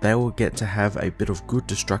work, they will get to have a bit of good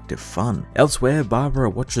destructive fun. Elsewhere, Barbara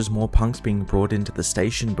watches more punks being brought into the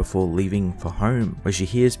station before leaving for home, where she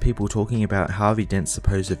hears people talking about Harvey Dent's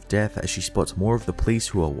supposed death as she spots more of the police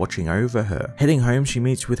who are watching over her. Heading home, she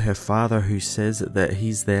meets with her father, who says that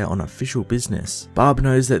he's there on official business. Barb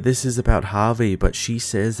knows that this is about Harvey, but she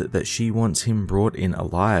says that she wants him brought in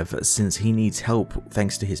alive since he needs help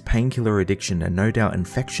thanks to his painkiller addiction and no doubt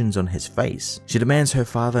infections on his face. She demands her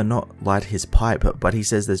father not light his pipe, but he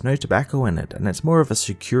says there's no tobacco in it and it's more of a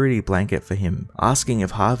security blanket for him, asking if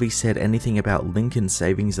Harvey said anything about Lincoln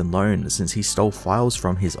Savings and Loan since he stole files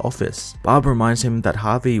from his office. Barb reminds him that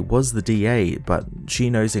Harvey was the DA, but she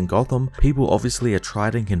knows in Gotham, people obviously are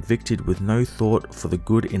tried and convicted with no thought for the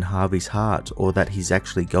good in Harvey's heart or that he's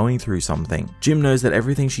actually going through something. Jim knows that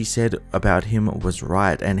everything she said about him was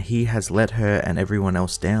right and he has let her and everyone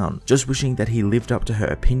else down, just wishing that he lived up to her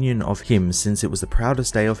opinion of him since it was the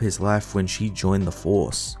proudest day of his life when she joined the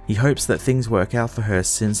force. He hopes that things work out for her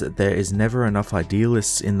since there is never enough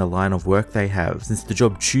idealists in the line of work they have, since the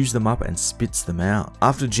job chews them up and spits them out.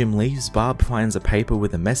 After Jim leaves, Barb finds a paper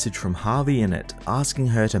with a message from Harvey in it, asking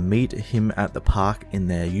her to meet him at the park in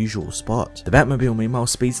their usual spot. The Batmobile meanwhile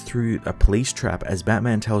speeds through a police trap as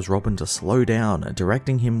Batman tells Robin to slow down,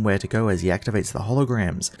 directing him where to go as he activates the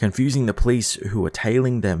holograms, confusing the police who are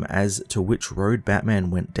tailing them as to which road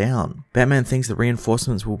Batman went down. Batman thinks the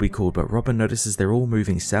reinforcements will be called, but Robin notices they're all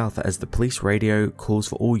moving south as the police radio calls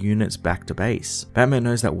for all units back to base. Batman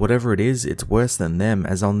knows that whatever it is, it's worse than them,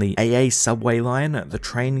 as on the AA subway line, the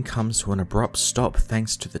train comes to an abrupt stop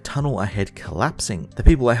thanks to the tunnel ahead collapsing. The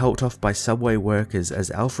people are helped off by subway workers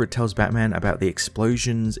as Alfred tells Batman about the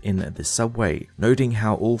explosions in the subway, noting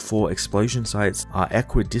how all 4 explosion sites are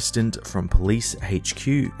equidistant from police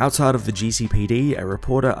HQ. Outside of the GCPD, a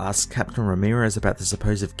reporter asks Captain Ramirez about the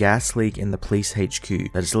supposed gas leak in the police HQ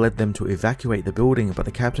that has led them to evacuate the building, but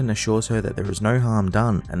the captain assures her that there is no harm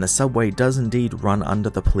done and the subway does indeed run under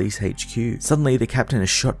the police HQ. Suddenly the captain is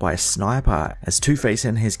shot by a sniper as Two-Face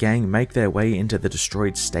and his gang make their way into the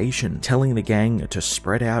destroyed station, telling the gang to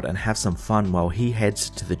spread out and have some fun while he heads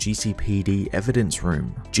to the GCPD evidence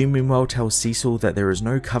room. Jim meanwhile tells Cecil that there is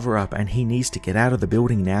no cover-up and he needs to get out of the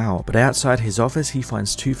building now, but outside his office he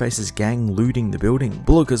finds Two-Face's gang looting the building.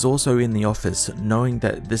 Bullock is also in the office, knowing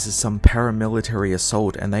that this is some paramilitary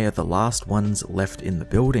assault and they are the last ones left in the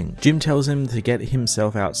building. Jim tells him to get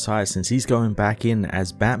himself outside since he's going back in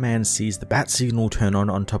as Batman sees the bat signal turn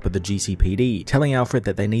on top of the GCPD, telling Alfred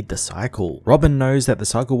that they need the cycle. Robin knows that the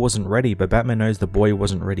cycle wasn't ready, but Batman knows the boy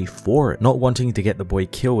wasn't ready for it, not wanting to get the boy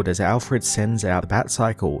killed as Alfred sends out the bat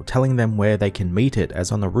cycle, telling them where they can meet it,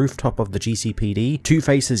 as on the rooftop of the GCPD,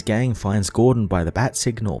 Two-Face's gang finds Gordon by the bat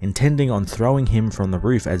signal, intending on throwing him from the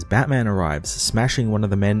roof as Batman arrives, smashing one of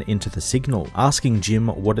the men into the signal, asking Jim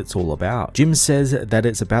what it's all about. Jim says that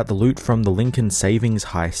it's about the loot from the Lincoln Savings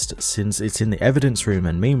heist since it's in the evidence room,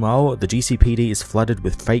 and meanwhile the GCPD is flooded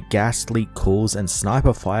with fake gas leak calls and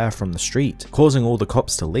sniper fire from the street, causing all the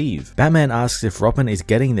cops to leave. Batman asks if Robin is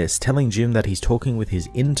getting this, telling Jim that he's talking with his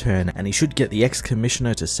intern and he should get the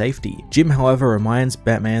ex-commissioner to safety. Jim however reminds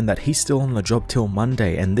Batman that he's still on the job till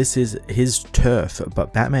Monday and this is his turf,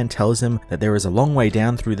 but Batman tells him that there is a long way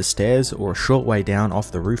down through the stairs or a short way down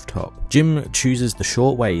off the rooftop. Jim chooses the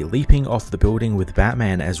short way, leaping off the building with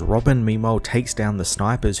Batman as Robin meanwhile takes down the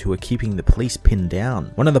snipers who are keeping the police pinned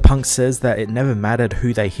down. One of the punks says that it never mattered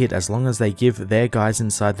who they hit as long as they give their guys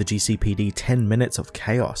inside the GCPD 10 minutes of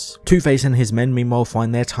chaos. Two-Face and his men meanwhile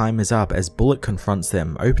find their time is up as Bullock confronts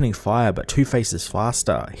them, opening fire, but Two-Face is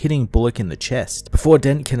faster, hitting Bullock in the chest. Before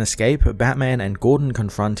Dent can escape, Batman and Gordon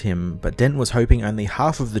confront him, but Dent was hoping only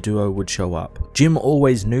half of the duo would show up. Jim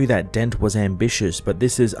always knew that Dent was ambitious, but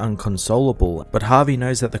this is inconsolable, but Harvey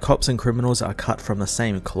knows that the cops and criminals are cut from the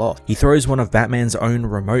same cloth. He throws one of Batman's own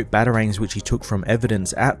remote batarangs which he took from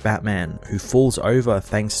evidence at Batman, who falls over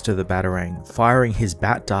thanks to the batarang, firing his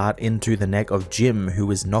bat dart into the neck of Jim, who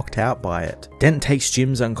is knocked out by it. Dent takes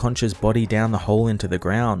Jim's unconscious body down the hole into the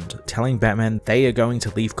ground, telling Batman they are going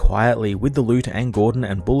to leave quietly with the loot and Gordon,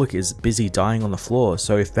 and Bullock is busy dying on the floor,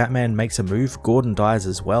 so if Batman makes a move, Gordon dies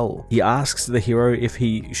as well. He asks the hero if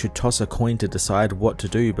he should toss a coin to decide what to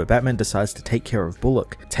do, but Batman decides to take care of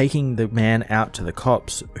Bullock, taking the man out to the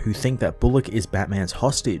cops, who think that Bullock is Batman's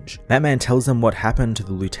hostage. Batman tells them what happened to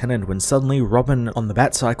the lieutenant when suddenly Robin on the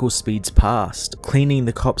Batcycle speeds past, cleaning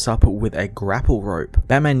the cops up with a grapple rope.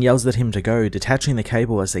 Batman yells at him to go, detaching the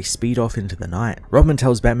cable as they speed off into the night. Robin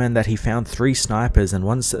tells Batman that he found 3 snipers, and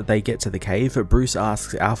once they get to the cave, Bruce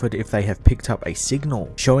asks Alfred if they have picked up a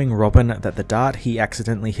signal, showing Robin that the dart he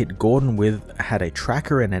accidentally hit Gordon with had a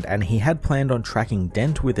tracker in it and he had planned on tracking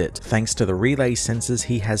Dent with it, thanks to the relay sensors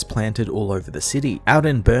he has planted all over the city. Out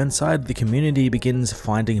in Burnside, the community begins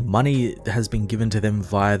finding money has been given to them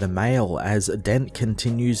via the mail as Dent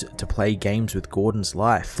continues to play games with Gordon's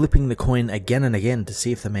life, flipping the coin again and again to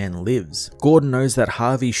see if the man lives. Gordon knows that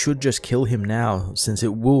Harvey should just kill him now since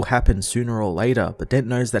it will happen sooner or later, but Dent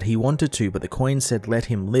knows that he wanted to, but the coin said let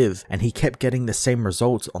him live, and he kept getting the same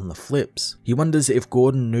results on the flips. He wonders if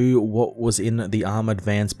Gordon knew what was in the armored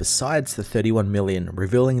vans besides the 31 million,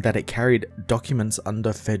 revealing that it carried documents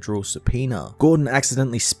under federal subpoena. Gordon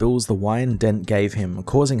accidentally spills the wine Dent gave him,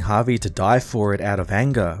 causing Harvey to die for it out of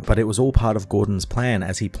anger, but it was all part of Gordon's plan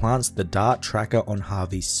as he plants the dart tracker on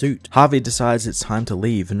Harvey's suit. Harvey decides it's time to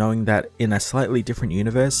leave, knowing that in a slightly different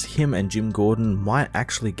universe, him and Jim Gordon might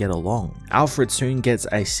actually get along. Alfred soon gets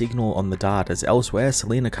a signal on the dart as elsewhere,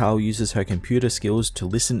 Selena Kyle uses her computer skills to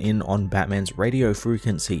listen in on Batman's radio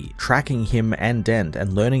frequency, tracking him and Dent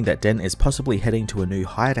and learning that Dent is possibly heading to a new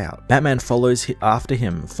hideout. Batman follows after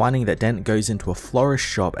him, finding that Dent goes into a florist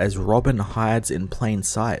shop as Robin hides in plain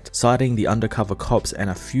sight, sighting the undercover cops and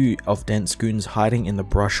a few of Dent's goons hiding in the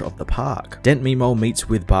brush of the park. Dent meanwhile meets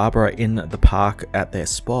with Barbara in the park at their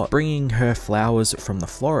spot, bringing her flowers from the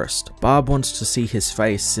florist. Barb wants to see his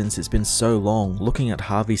face since it's been so long, looking at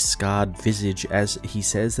Harvey's scarred visage as he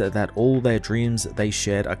says that all their dreams they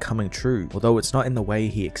shared are coming true, although it's not in the way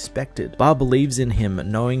he expected. Barb believes in him,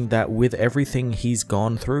 knowing that with everything he's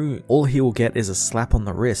gone through, all he will get is a slap on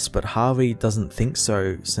the wrist, but Harvey doesn't think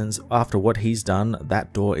so, since after what he's done,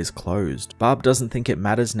 that door is closed. Barb doesn't think it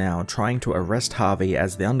matters now, trying to arrest Harvey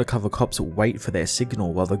as the undercover cops wait for their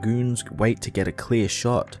signal while the goons wait to get a clear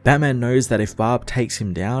shot. Batman knows that if Barb takes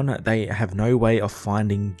him down, they have no way of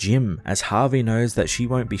finding Jim, as Harvey knows that she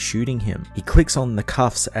won't be shooting him. He clicks on the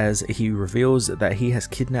cuffs as he reveals that he has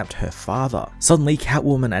kidnapped her father. Suddenly,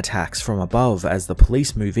 Catwoman attacks from above as the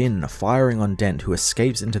police move in, firing on Dent, who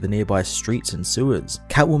escapes into the nearby streets and sewers.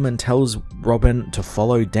 Catwoman tells Robin to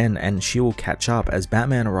follow Dent and she will catch up as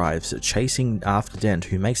Batman arrives, chasing after Dent,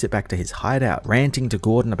 who makes it back to his hideout, ranting to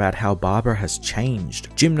Gordon about how Barbara has changed.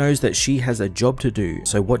 Jim knows that she has a job to do,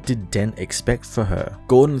 so what did Dent expect for her?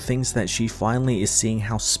 Gordon thinks that she finally is seeing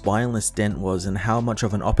how spineless Dent was and how much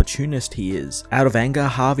of an opportunist he is. Out of anger,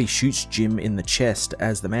 Harvey shoots Jim in the chest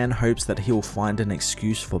as the man hopes that he'll find an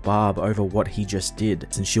excuse for Barb over what he just did,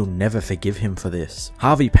 since she'll never forgive him for this.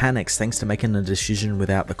 Harvey panics thanks to making a decision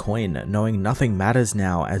without the coin, knowing nothing matters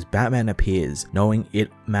now as Batman appears, knowing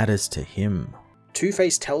it matters to him.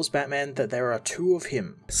 Two-Face tells Batman that there are two of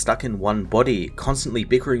him stuck in one body, constantly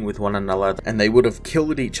bickering with one another, and they would have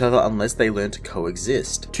killed each other unless they learned to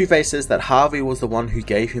coexist. Two-Face says that Harvey was the one who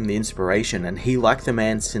gave him the inspiration, and he liked the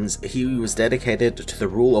man since he was dedicated to the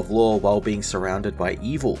rule of law while being surrounded by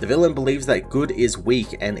evil. The villain believes that good is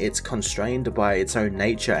weak and it's constrained by its own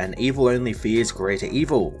nature, and evil only fears greater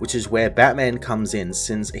evil, which is where Batman comes in,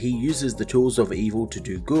 since he uses the tools of evil to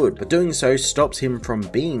do good, but doing so stops him from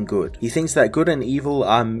being good. He thinks that good and evil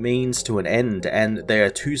are means to an end, and they are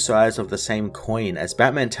two sides of the same coin, as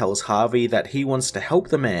Batman tells Harvey that he wants to help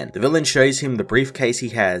the man. The villain shows him the briefcase he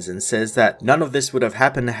has and says that none of this would have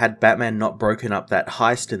happened had Batman not broken up that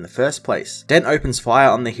heist in the first place. Dent opens fire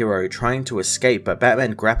on the hero, trying to escape, but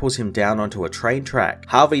Batman grapples him down onto a train track.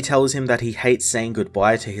 Harvey tells him that he hates saying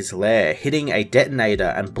goodbye to his lair, hitting a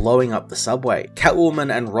detonator and blowing up the subway.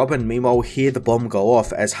 Catwoman and Robin meanwhile hear the bomb go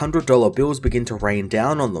off as $100 bills begin to rain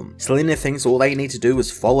down on them. Selina thinks all they need to do is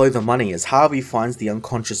follow the money as Harvey finds the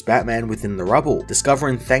unconscious Batman within the rubble,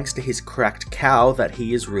 discovering thanks to his cracked cowl that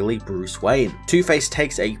he is really Bruce Wayne. Two-Face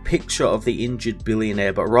takes a picture of the injured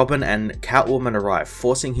billionaire, but Robin and Catwoman arrive,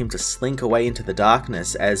 forcing him to slink away into the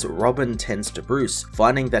darkness as Robin tends to Bruce,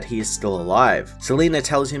 finding that he is still alive. Selina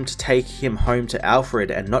tells him to take him home to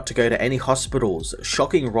Alfred and not to go to any hospitals,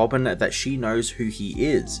 shocking Robin that she knows who he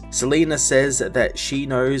is. Selina says that she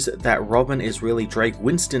knows that Robin is really Drake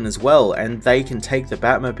Winston as well, and they can take the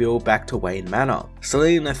Batmobile back to Wayne Manor.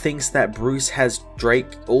 Selina thinks that Bruce has Drake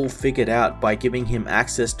all figured out by giving him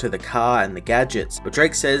access to the car and the gadgets, but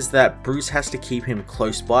Drake says that Bruce has to keep him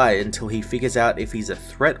close by until he figures out if he's a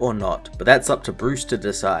threat or not, but that's up to Bruce to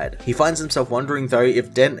decide. He finds himself wondering though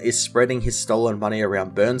if Dent is spreading his stolen money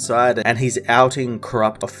around Burnside and he's outing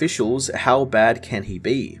corrupt officials, how bad can he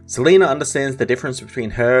be? Selina understands the difference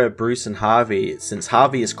between her, Bruce and Harvey, since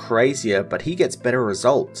Harvey is crazier but he gets better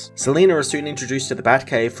results. Selina is soon introduced to the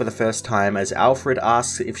Batcave for the first time as Alfred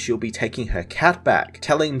asks if she'll be taking her cat back,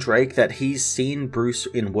 telling Drake that he's seen Bruce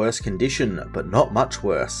in worse condition, but not much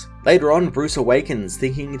worse. Later on, Bruce awakens,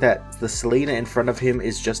 thinking that the Selina in front of him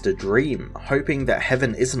is just a dream, hoping that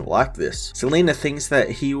heaven isn't like this. Selina thinks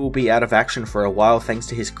that he will be out of action for a while thanks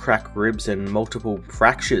to his cracked ribs and multiple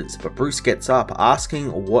fractures, but Bruce gets up,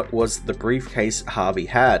 asking what was the briefcase Harvey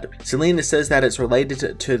had. Selina says that it's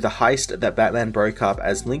related to the heist that Batman broke up,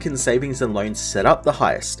 as Lincoln Savings and Loans set up the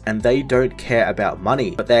heist, and they don't care about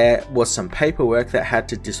money, but there was some paperwork that had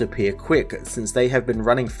to disappear quick, since they have been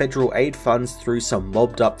running federal aid funds through some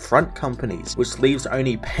mobbed up front companies, which leaves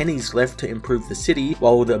only pennies left to improve the city,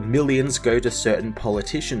 while the millions go to certain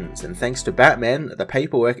politicians, and thanks to Batman, the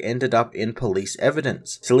paperwork ended up in police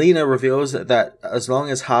evidence. Selina reveals that as long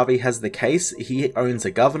as Harvey has the case, he owns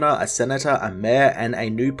a governor, a senator, a mayor, and a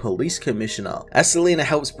new police commissioner. As Selina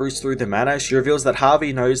helps Bruce through the manor, she reveals that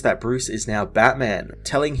Harvey knows that Bruce is now Batman,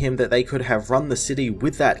 telling him that they could have run the city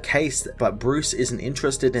with that case, but Bruce isn't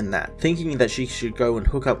interested in that, thinking that she should go and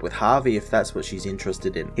hook up with Harvey if that's what she's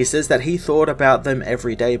interested in. He says that he thought about them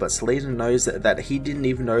every day, but Selina knows that he didn't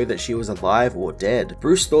even know that she was alive or dead.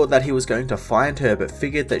 Bruce thought that he was going to find her, but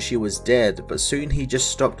figured that she was dead, but soon he just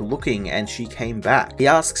stopped looking and she came back. He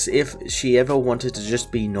asks if she ever wanted to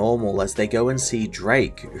just be normal as they go and see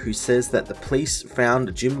Drake, who says that the police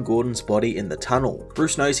found Jim Gordon's body in the tunnel.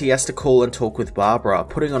 Bruce knows he has to call and talk with Barbara,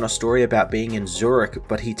 putting on a story about being in Zurich,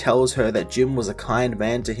 but he tells her that Jim was a kind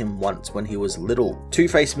man to him once when he was little.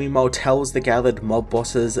 Two-Face meanwhile tells the gathered mob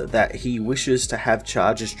bosses that he wishes to have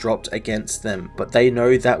charges dropped against them, but they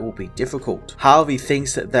know that will be difficult. Harvey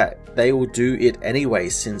thinks that they will do it anyway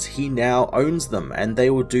since he now owns them and they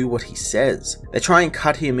will do what he says. They try and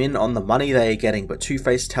cut him in on the money they are getting, but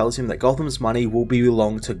Two-Face tells him that Gotham's money will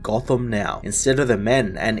belong to Gotham now instead of the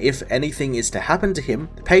men, and if anything is to happen to him,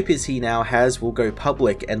 the papers he now has will go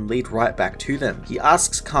public and lead right back to them. He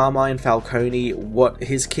asks Carmine Falcone what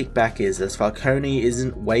his kickback is, as Falcone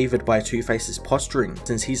isn't wavered by Two-Face's posturing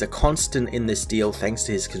since he's a constant in this deal thanks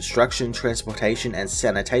to his construction, transportation and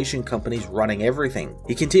sanitation companies running everything.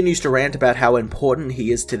 He continues to rant about how important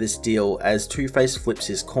he is to this deal as Two-Face flips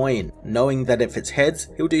his coin, knowing that if it's heads,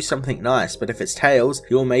 he'll do something nice, but if it's tails,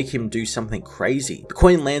 he'll make him do something crazy. The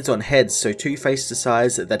coin lands on heads, so Two-Face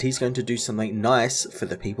decides that he's going to do something nice for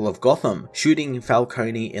the people of Gotham, shooting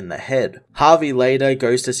Falcone in the head. Harvey later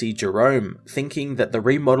goes to see Jerome, thinking that the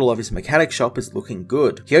remodel of his mechanic shop is looking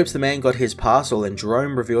good. He hopes the man got his parcel, and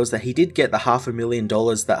Jerome reveals that he did get the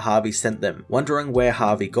 $500,000 that Harvey sent them, wondering where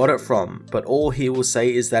Harvey got it from, but all he will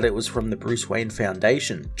say is that it was from the Bruce Wayne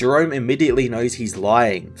Foundation. Jerome immediately knows he's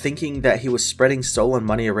lying, thinking that he was spreading stolen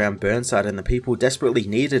money around Burnside and the people desperately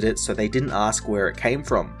needed it, so they didn't ask where it came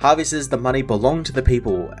from. Harvey says the money belonged to the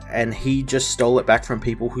people and he just stole it back from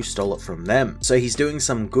people who stole it from them. So he's doing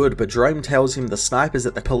some good, but Jerome tells him the snipers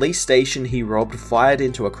at the police station he robbed fired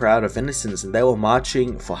into a crowd of innocents and they were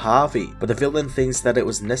marching for Harvey, but the villain thinks that it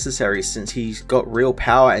was necessary since he's got real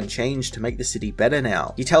power and change to make the city better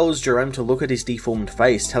now. He tells Jerome to look at his deformed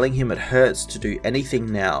face, telling him it hurts to do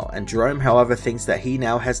anything now, and Jerome however thinks that he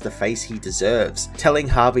now has the face he deserves, telling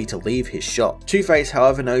Harvey to leave his shop. Two-Face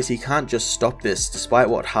however knows he can't just stop this despite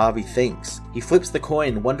what Harvey thinks. He flips the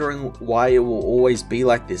coin, wondering why it will always be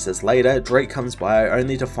like this, as later Drake comes by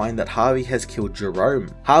only to find that Harvey has killed Jerome.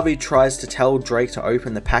 Harvey tries to tell Drake to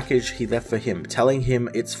open the package he left for him, telling him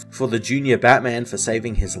it's for the junior Batman for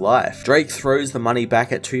saving his life. Drake throws the money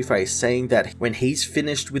back at Two-Face, saying that when he's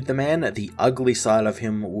finished with the man, the ugly side of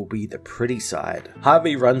him will be the pretty side.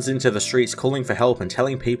 Harvey runs into the streets calling for help and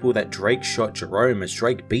telling people that Drake shot Jerome as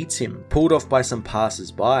Drake beats him, pulled off by some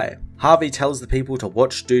passers-by. Harvey tells the people to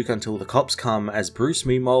watch Duke until the cops come, as Bruce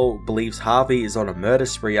meanwhile believes Harvey is on a murder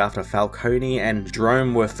spree after Falcone and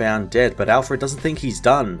Jerome were found dead, but Alfred doesn't think he's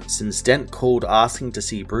done since Dent called asking to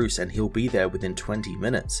see Bruce and he'll be there within 20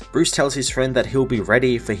 minutes. Bruce tells his friend that he'll be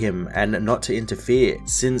ready for him and not to interfere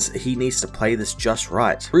since he needs to play this just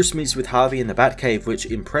right. Bruce meets with Harvey in the Batcave, which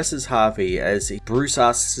impresses Harvey as Bruce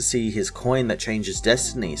asks to see his coin that changes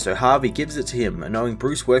destiny, so Harvey gives it to him, knowing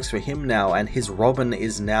Bruce works for him now and his Robin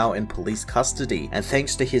is now in police custody, and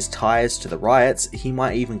thanks to his ties to the riots, he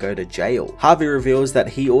might even go to jail. Harvey reveals that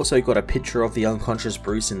he also got a picture of the unconscious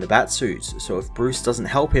Bruce in the Batsuit, so if Bruce doesn't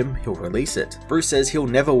help him, he'll release it. Bruce says he'll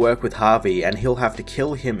never work with Harvey and he'll have to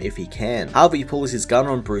kill him if he can. Harvey pulls his gun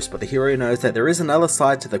on Bruce, but the hero knows that there is another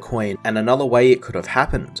side to the coin and another way it could have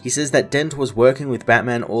happened. He says that Dent was working with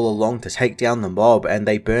Batman all along to take down the mob and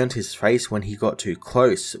they burned his face when he got too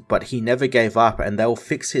close, but he never gave up and they'll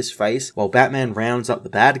fix his face while Batman rounds up the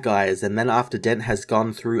bad guys, and then after Dent has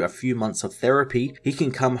gone through a few months of therapy, he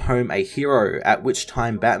can come home a hero, at which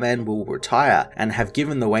time Batman will retire and have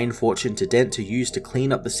given the Wayne fortune to Dent to use to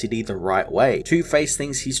clean up the city the right way. Two-Face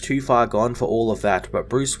thinks he's too far gone for all of that, but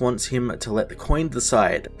Bruce wants him to let the coin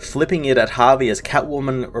decide, flipping it at Harvey as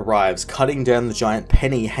Catwoman arrives, cutting down the giant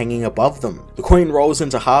penny hanging above them. The coin rolls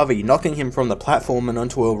into Harvey, knocking him from the platform and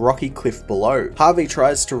onto a rocky cliff below. Harvey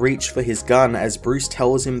tries to reach for his gun as Bruce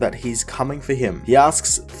tells him that he's coming for him. He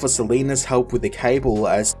asks for Selina's help with the cable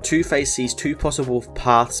as Two-Face sees two possible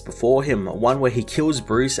paths before him, one where he kills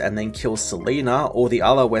Bruce and then kills Selina, or the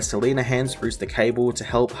other where Selina hands Bruce the cable to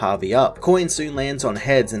help Harvey up. The coin soon lands on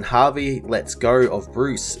heads and Harvey lets go of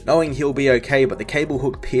Bruce, knowing he'll be okay, but the cable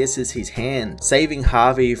hook pierces his hand, saving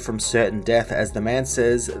Harvey from certain death as the man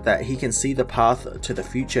says that he can see the path to the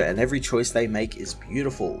future and every choice they make is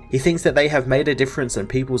beautiful. He thinks that they have made a difference and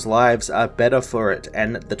people's lives are better for it,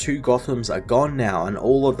 and the two Gothams are gone now and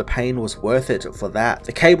all of the pain was worth it for that.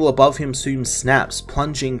 The cable above him soon snaps,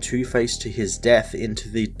 plunging Two-Face to his death into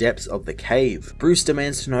the depths of the cave. Bruce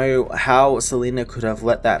demands to know how Selina could have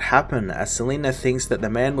let that happen, as Selina thinks that the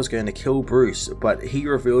man was going to kill Bruce, but he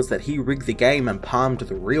reveals that he rigged the game and palmed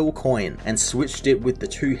the real coin, and switched it with the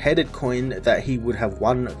two-headed coin that he would have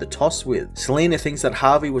won the toss with. Selina thinks that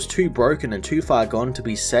Harvey was too broken and too far gone to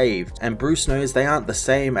be saved, and Bruce knows they aren't the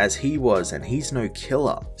same as he was, and he's no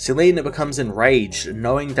killer. Selina becomes enraged,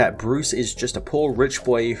 knowing that Bruce is just a poor rich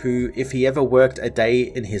boy who, if he ever worked a day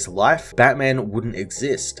in his life, Batman wouldn't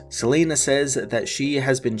exist. Selina says that she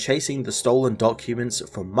has been chasing the stolen documents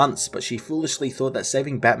for months, but she foolishly thought that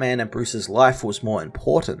saving Batman and Bruce's life was more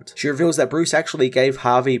important. She reveals that Bruce actually gave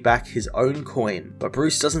Harvey back his own coin, but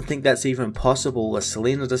Bruce doesn't think that's even possible, as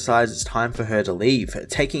Selina decides it's time for her to leave,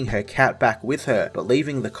 taking her cat back with her, but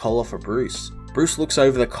leaving the collar for Bruce. Bruce looks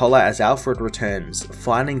over the collar as Alfred returns,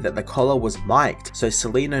 finding that the collar was mic'd, so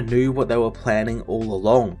Selina knew what they were planning all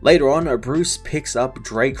along. Later on, Bruce picks up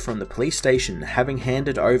Drake from the police station, having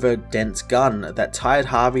handed over Dent's gun that tied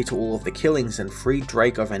Harvey to all of the killings and freed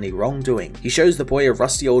Drake of any wrongdoing. He shows the boy a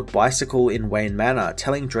rusty old bicycle in Wayne Manor,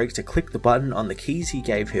 telling Drake to click the button on the keys he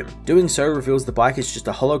gave him. Doing so reveals the bike is just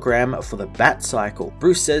a hologram for the Bat Cycle.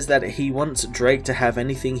 Bruce says that he wants Drake to have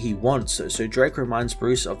anything he wants, so Drake reminds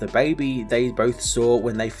Bruce of the baby they both saw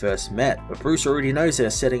when they first met, but Bruce already knows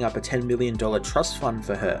they're setting up a $10 million trust fund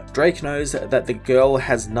for her. Drake knows that the girl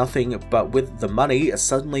has nothing, but with the money,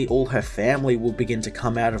 suddenly all her family will begin to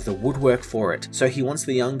come out of the woodwork for it, so he wants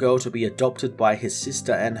the young girl to be adopted by his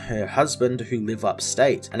sister and her husband who live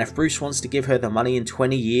upstate, and if Bruce wants to give her the money in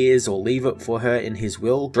 20 years or leave it for her in his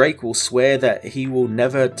will, Drake will swear that he will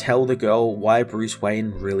never tell the girl why Bruce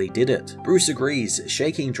Wayne really did it. Bruce agrees,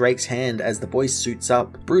 shaking Drake's hand as the boy suits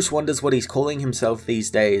up. Bruce wonders what he's calling himself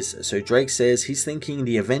these days, so Drake says he's thinking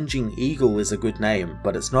the Avenging Eagle is a good name,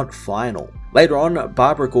 but it's not final. Later on,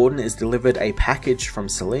 Barbara Gordon is delivered a package from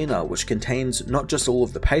Selina, which contains not just all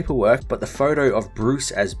of the paperwork, but the photo of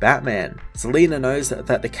Bruce as Batman. Selina knows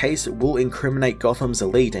that the case will incriminate Gotham's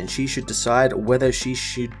elite, and she should decide whether she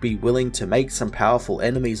should be willing to make some powerful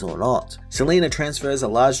enemies or not. Selina transfers a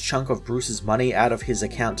large chunk of Bruce's money out of his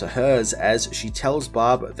account to hers, as she tells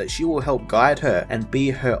Barb that she will help guide her and be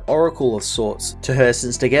her oracle of sorts to her,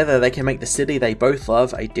 since together they can make the city they both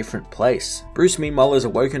love a different place. Bruce meanwhile is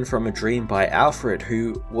awoken from a dream by Alfred,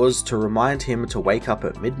 who was to remind him to wake up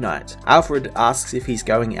at midnight. Alfred asks if he's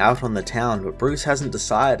going out on the town, but Bruce hasn't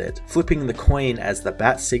decided, flipping the coin as the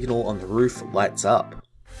bat signal on the roof lights up.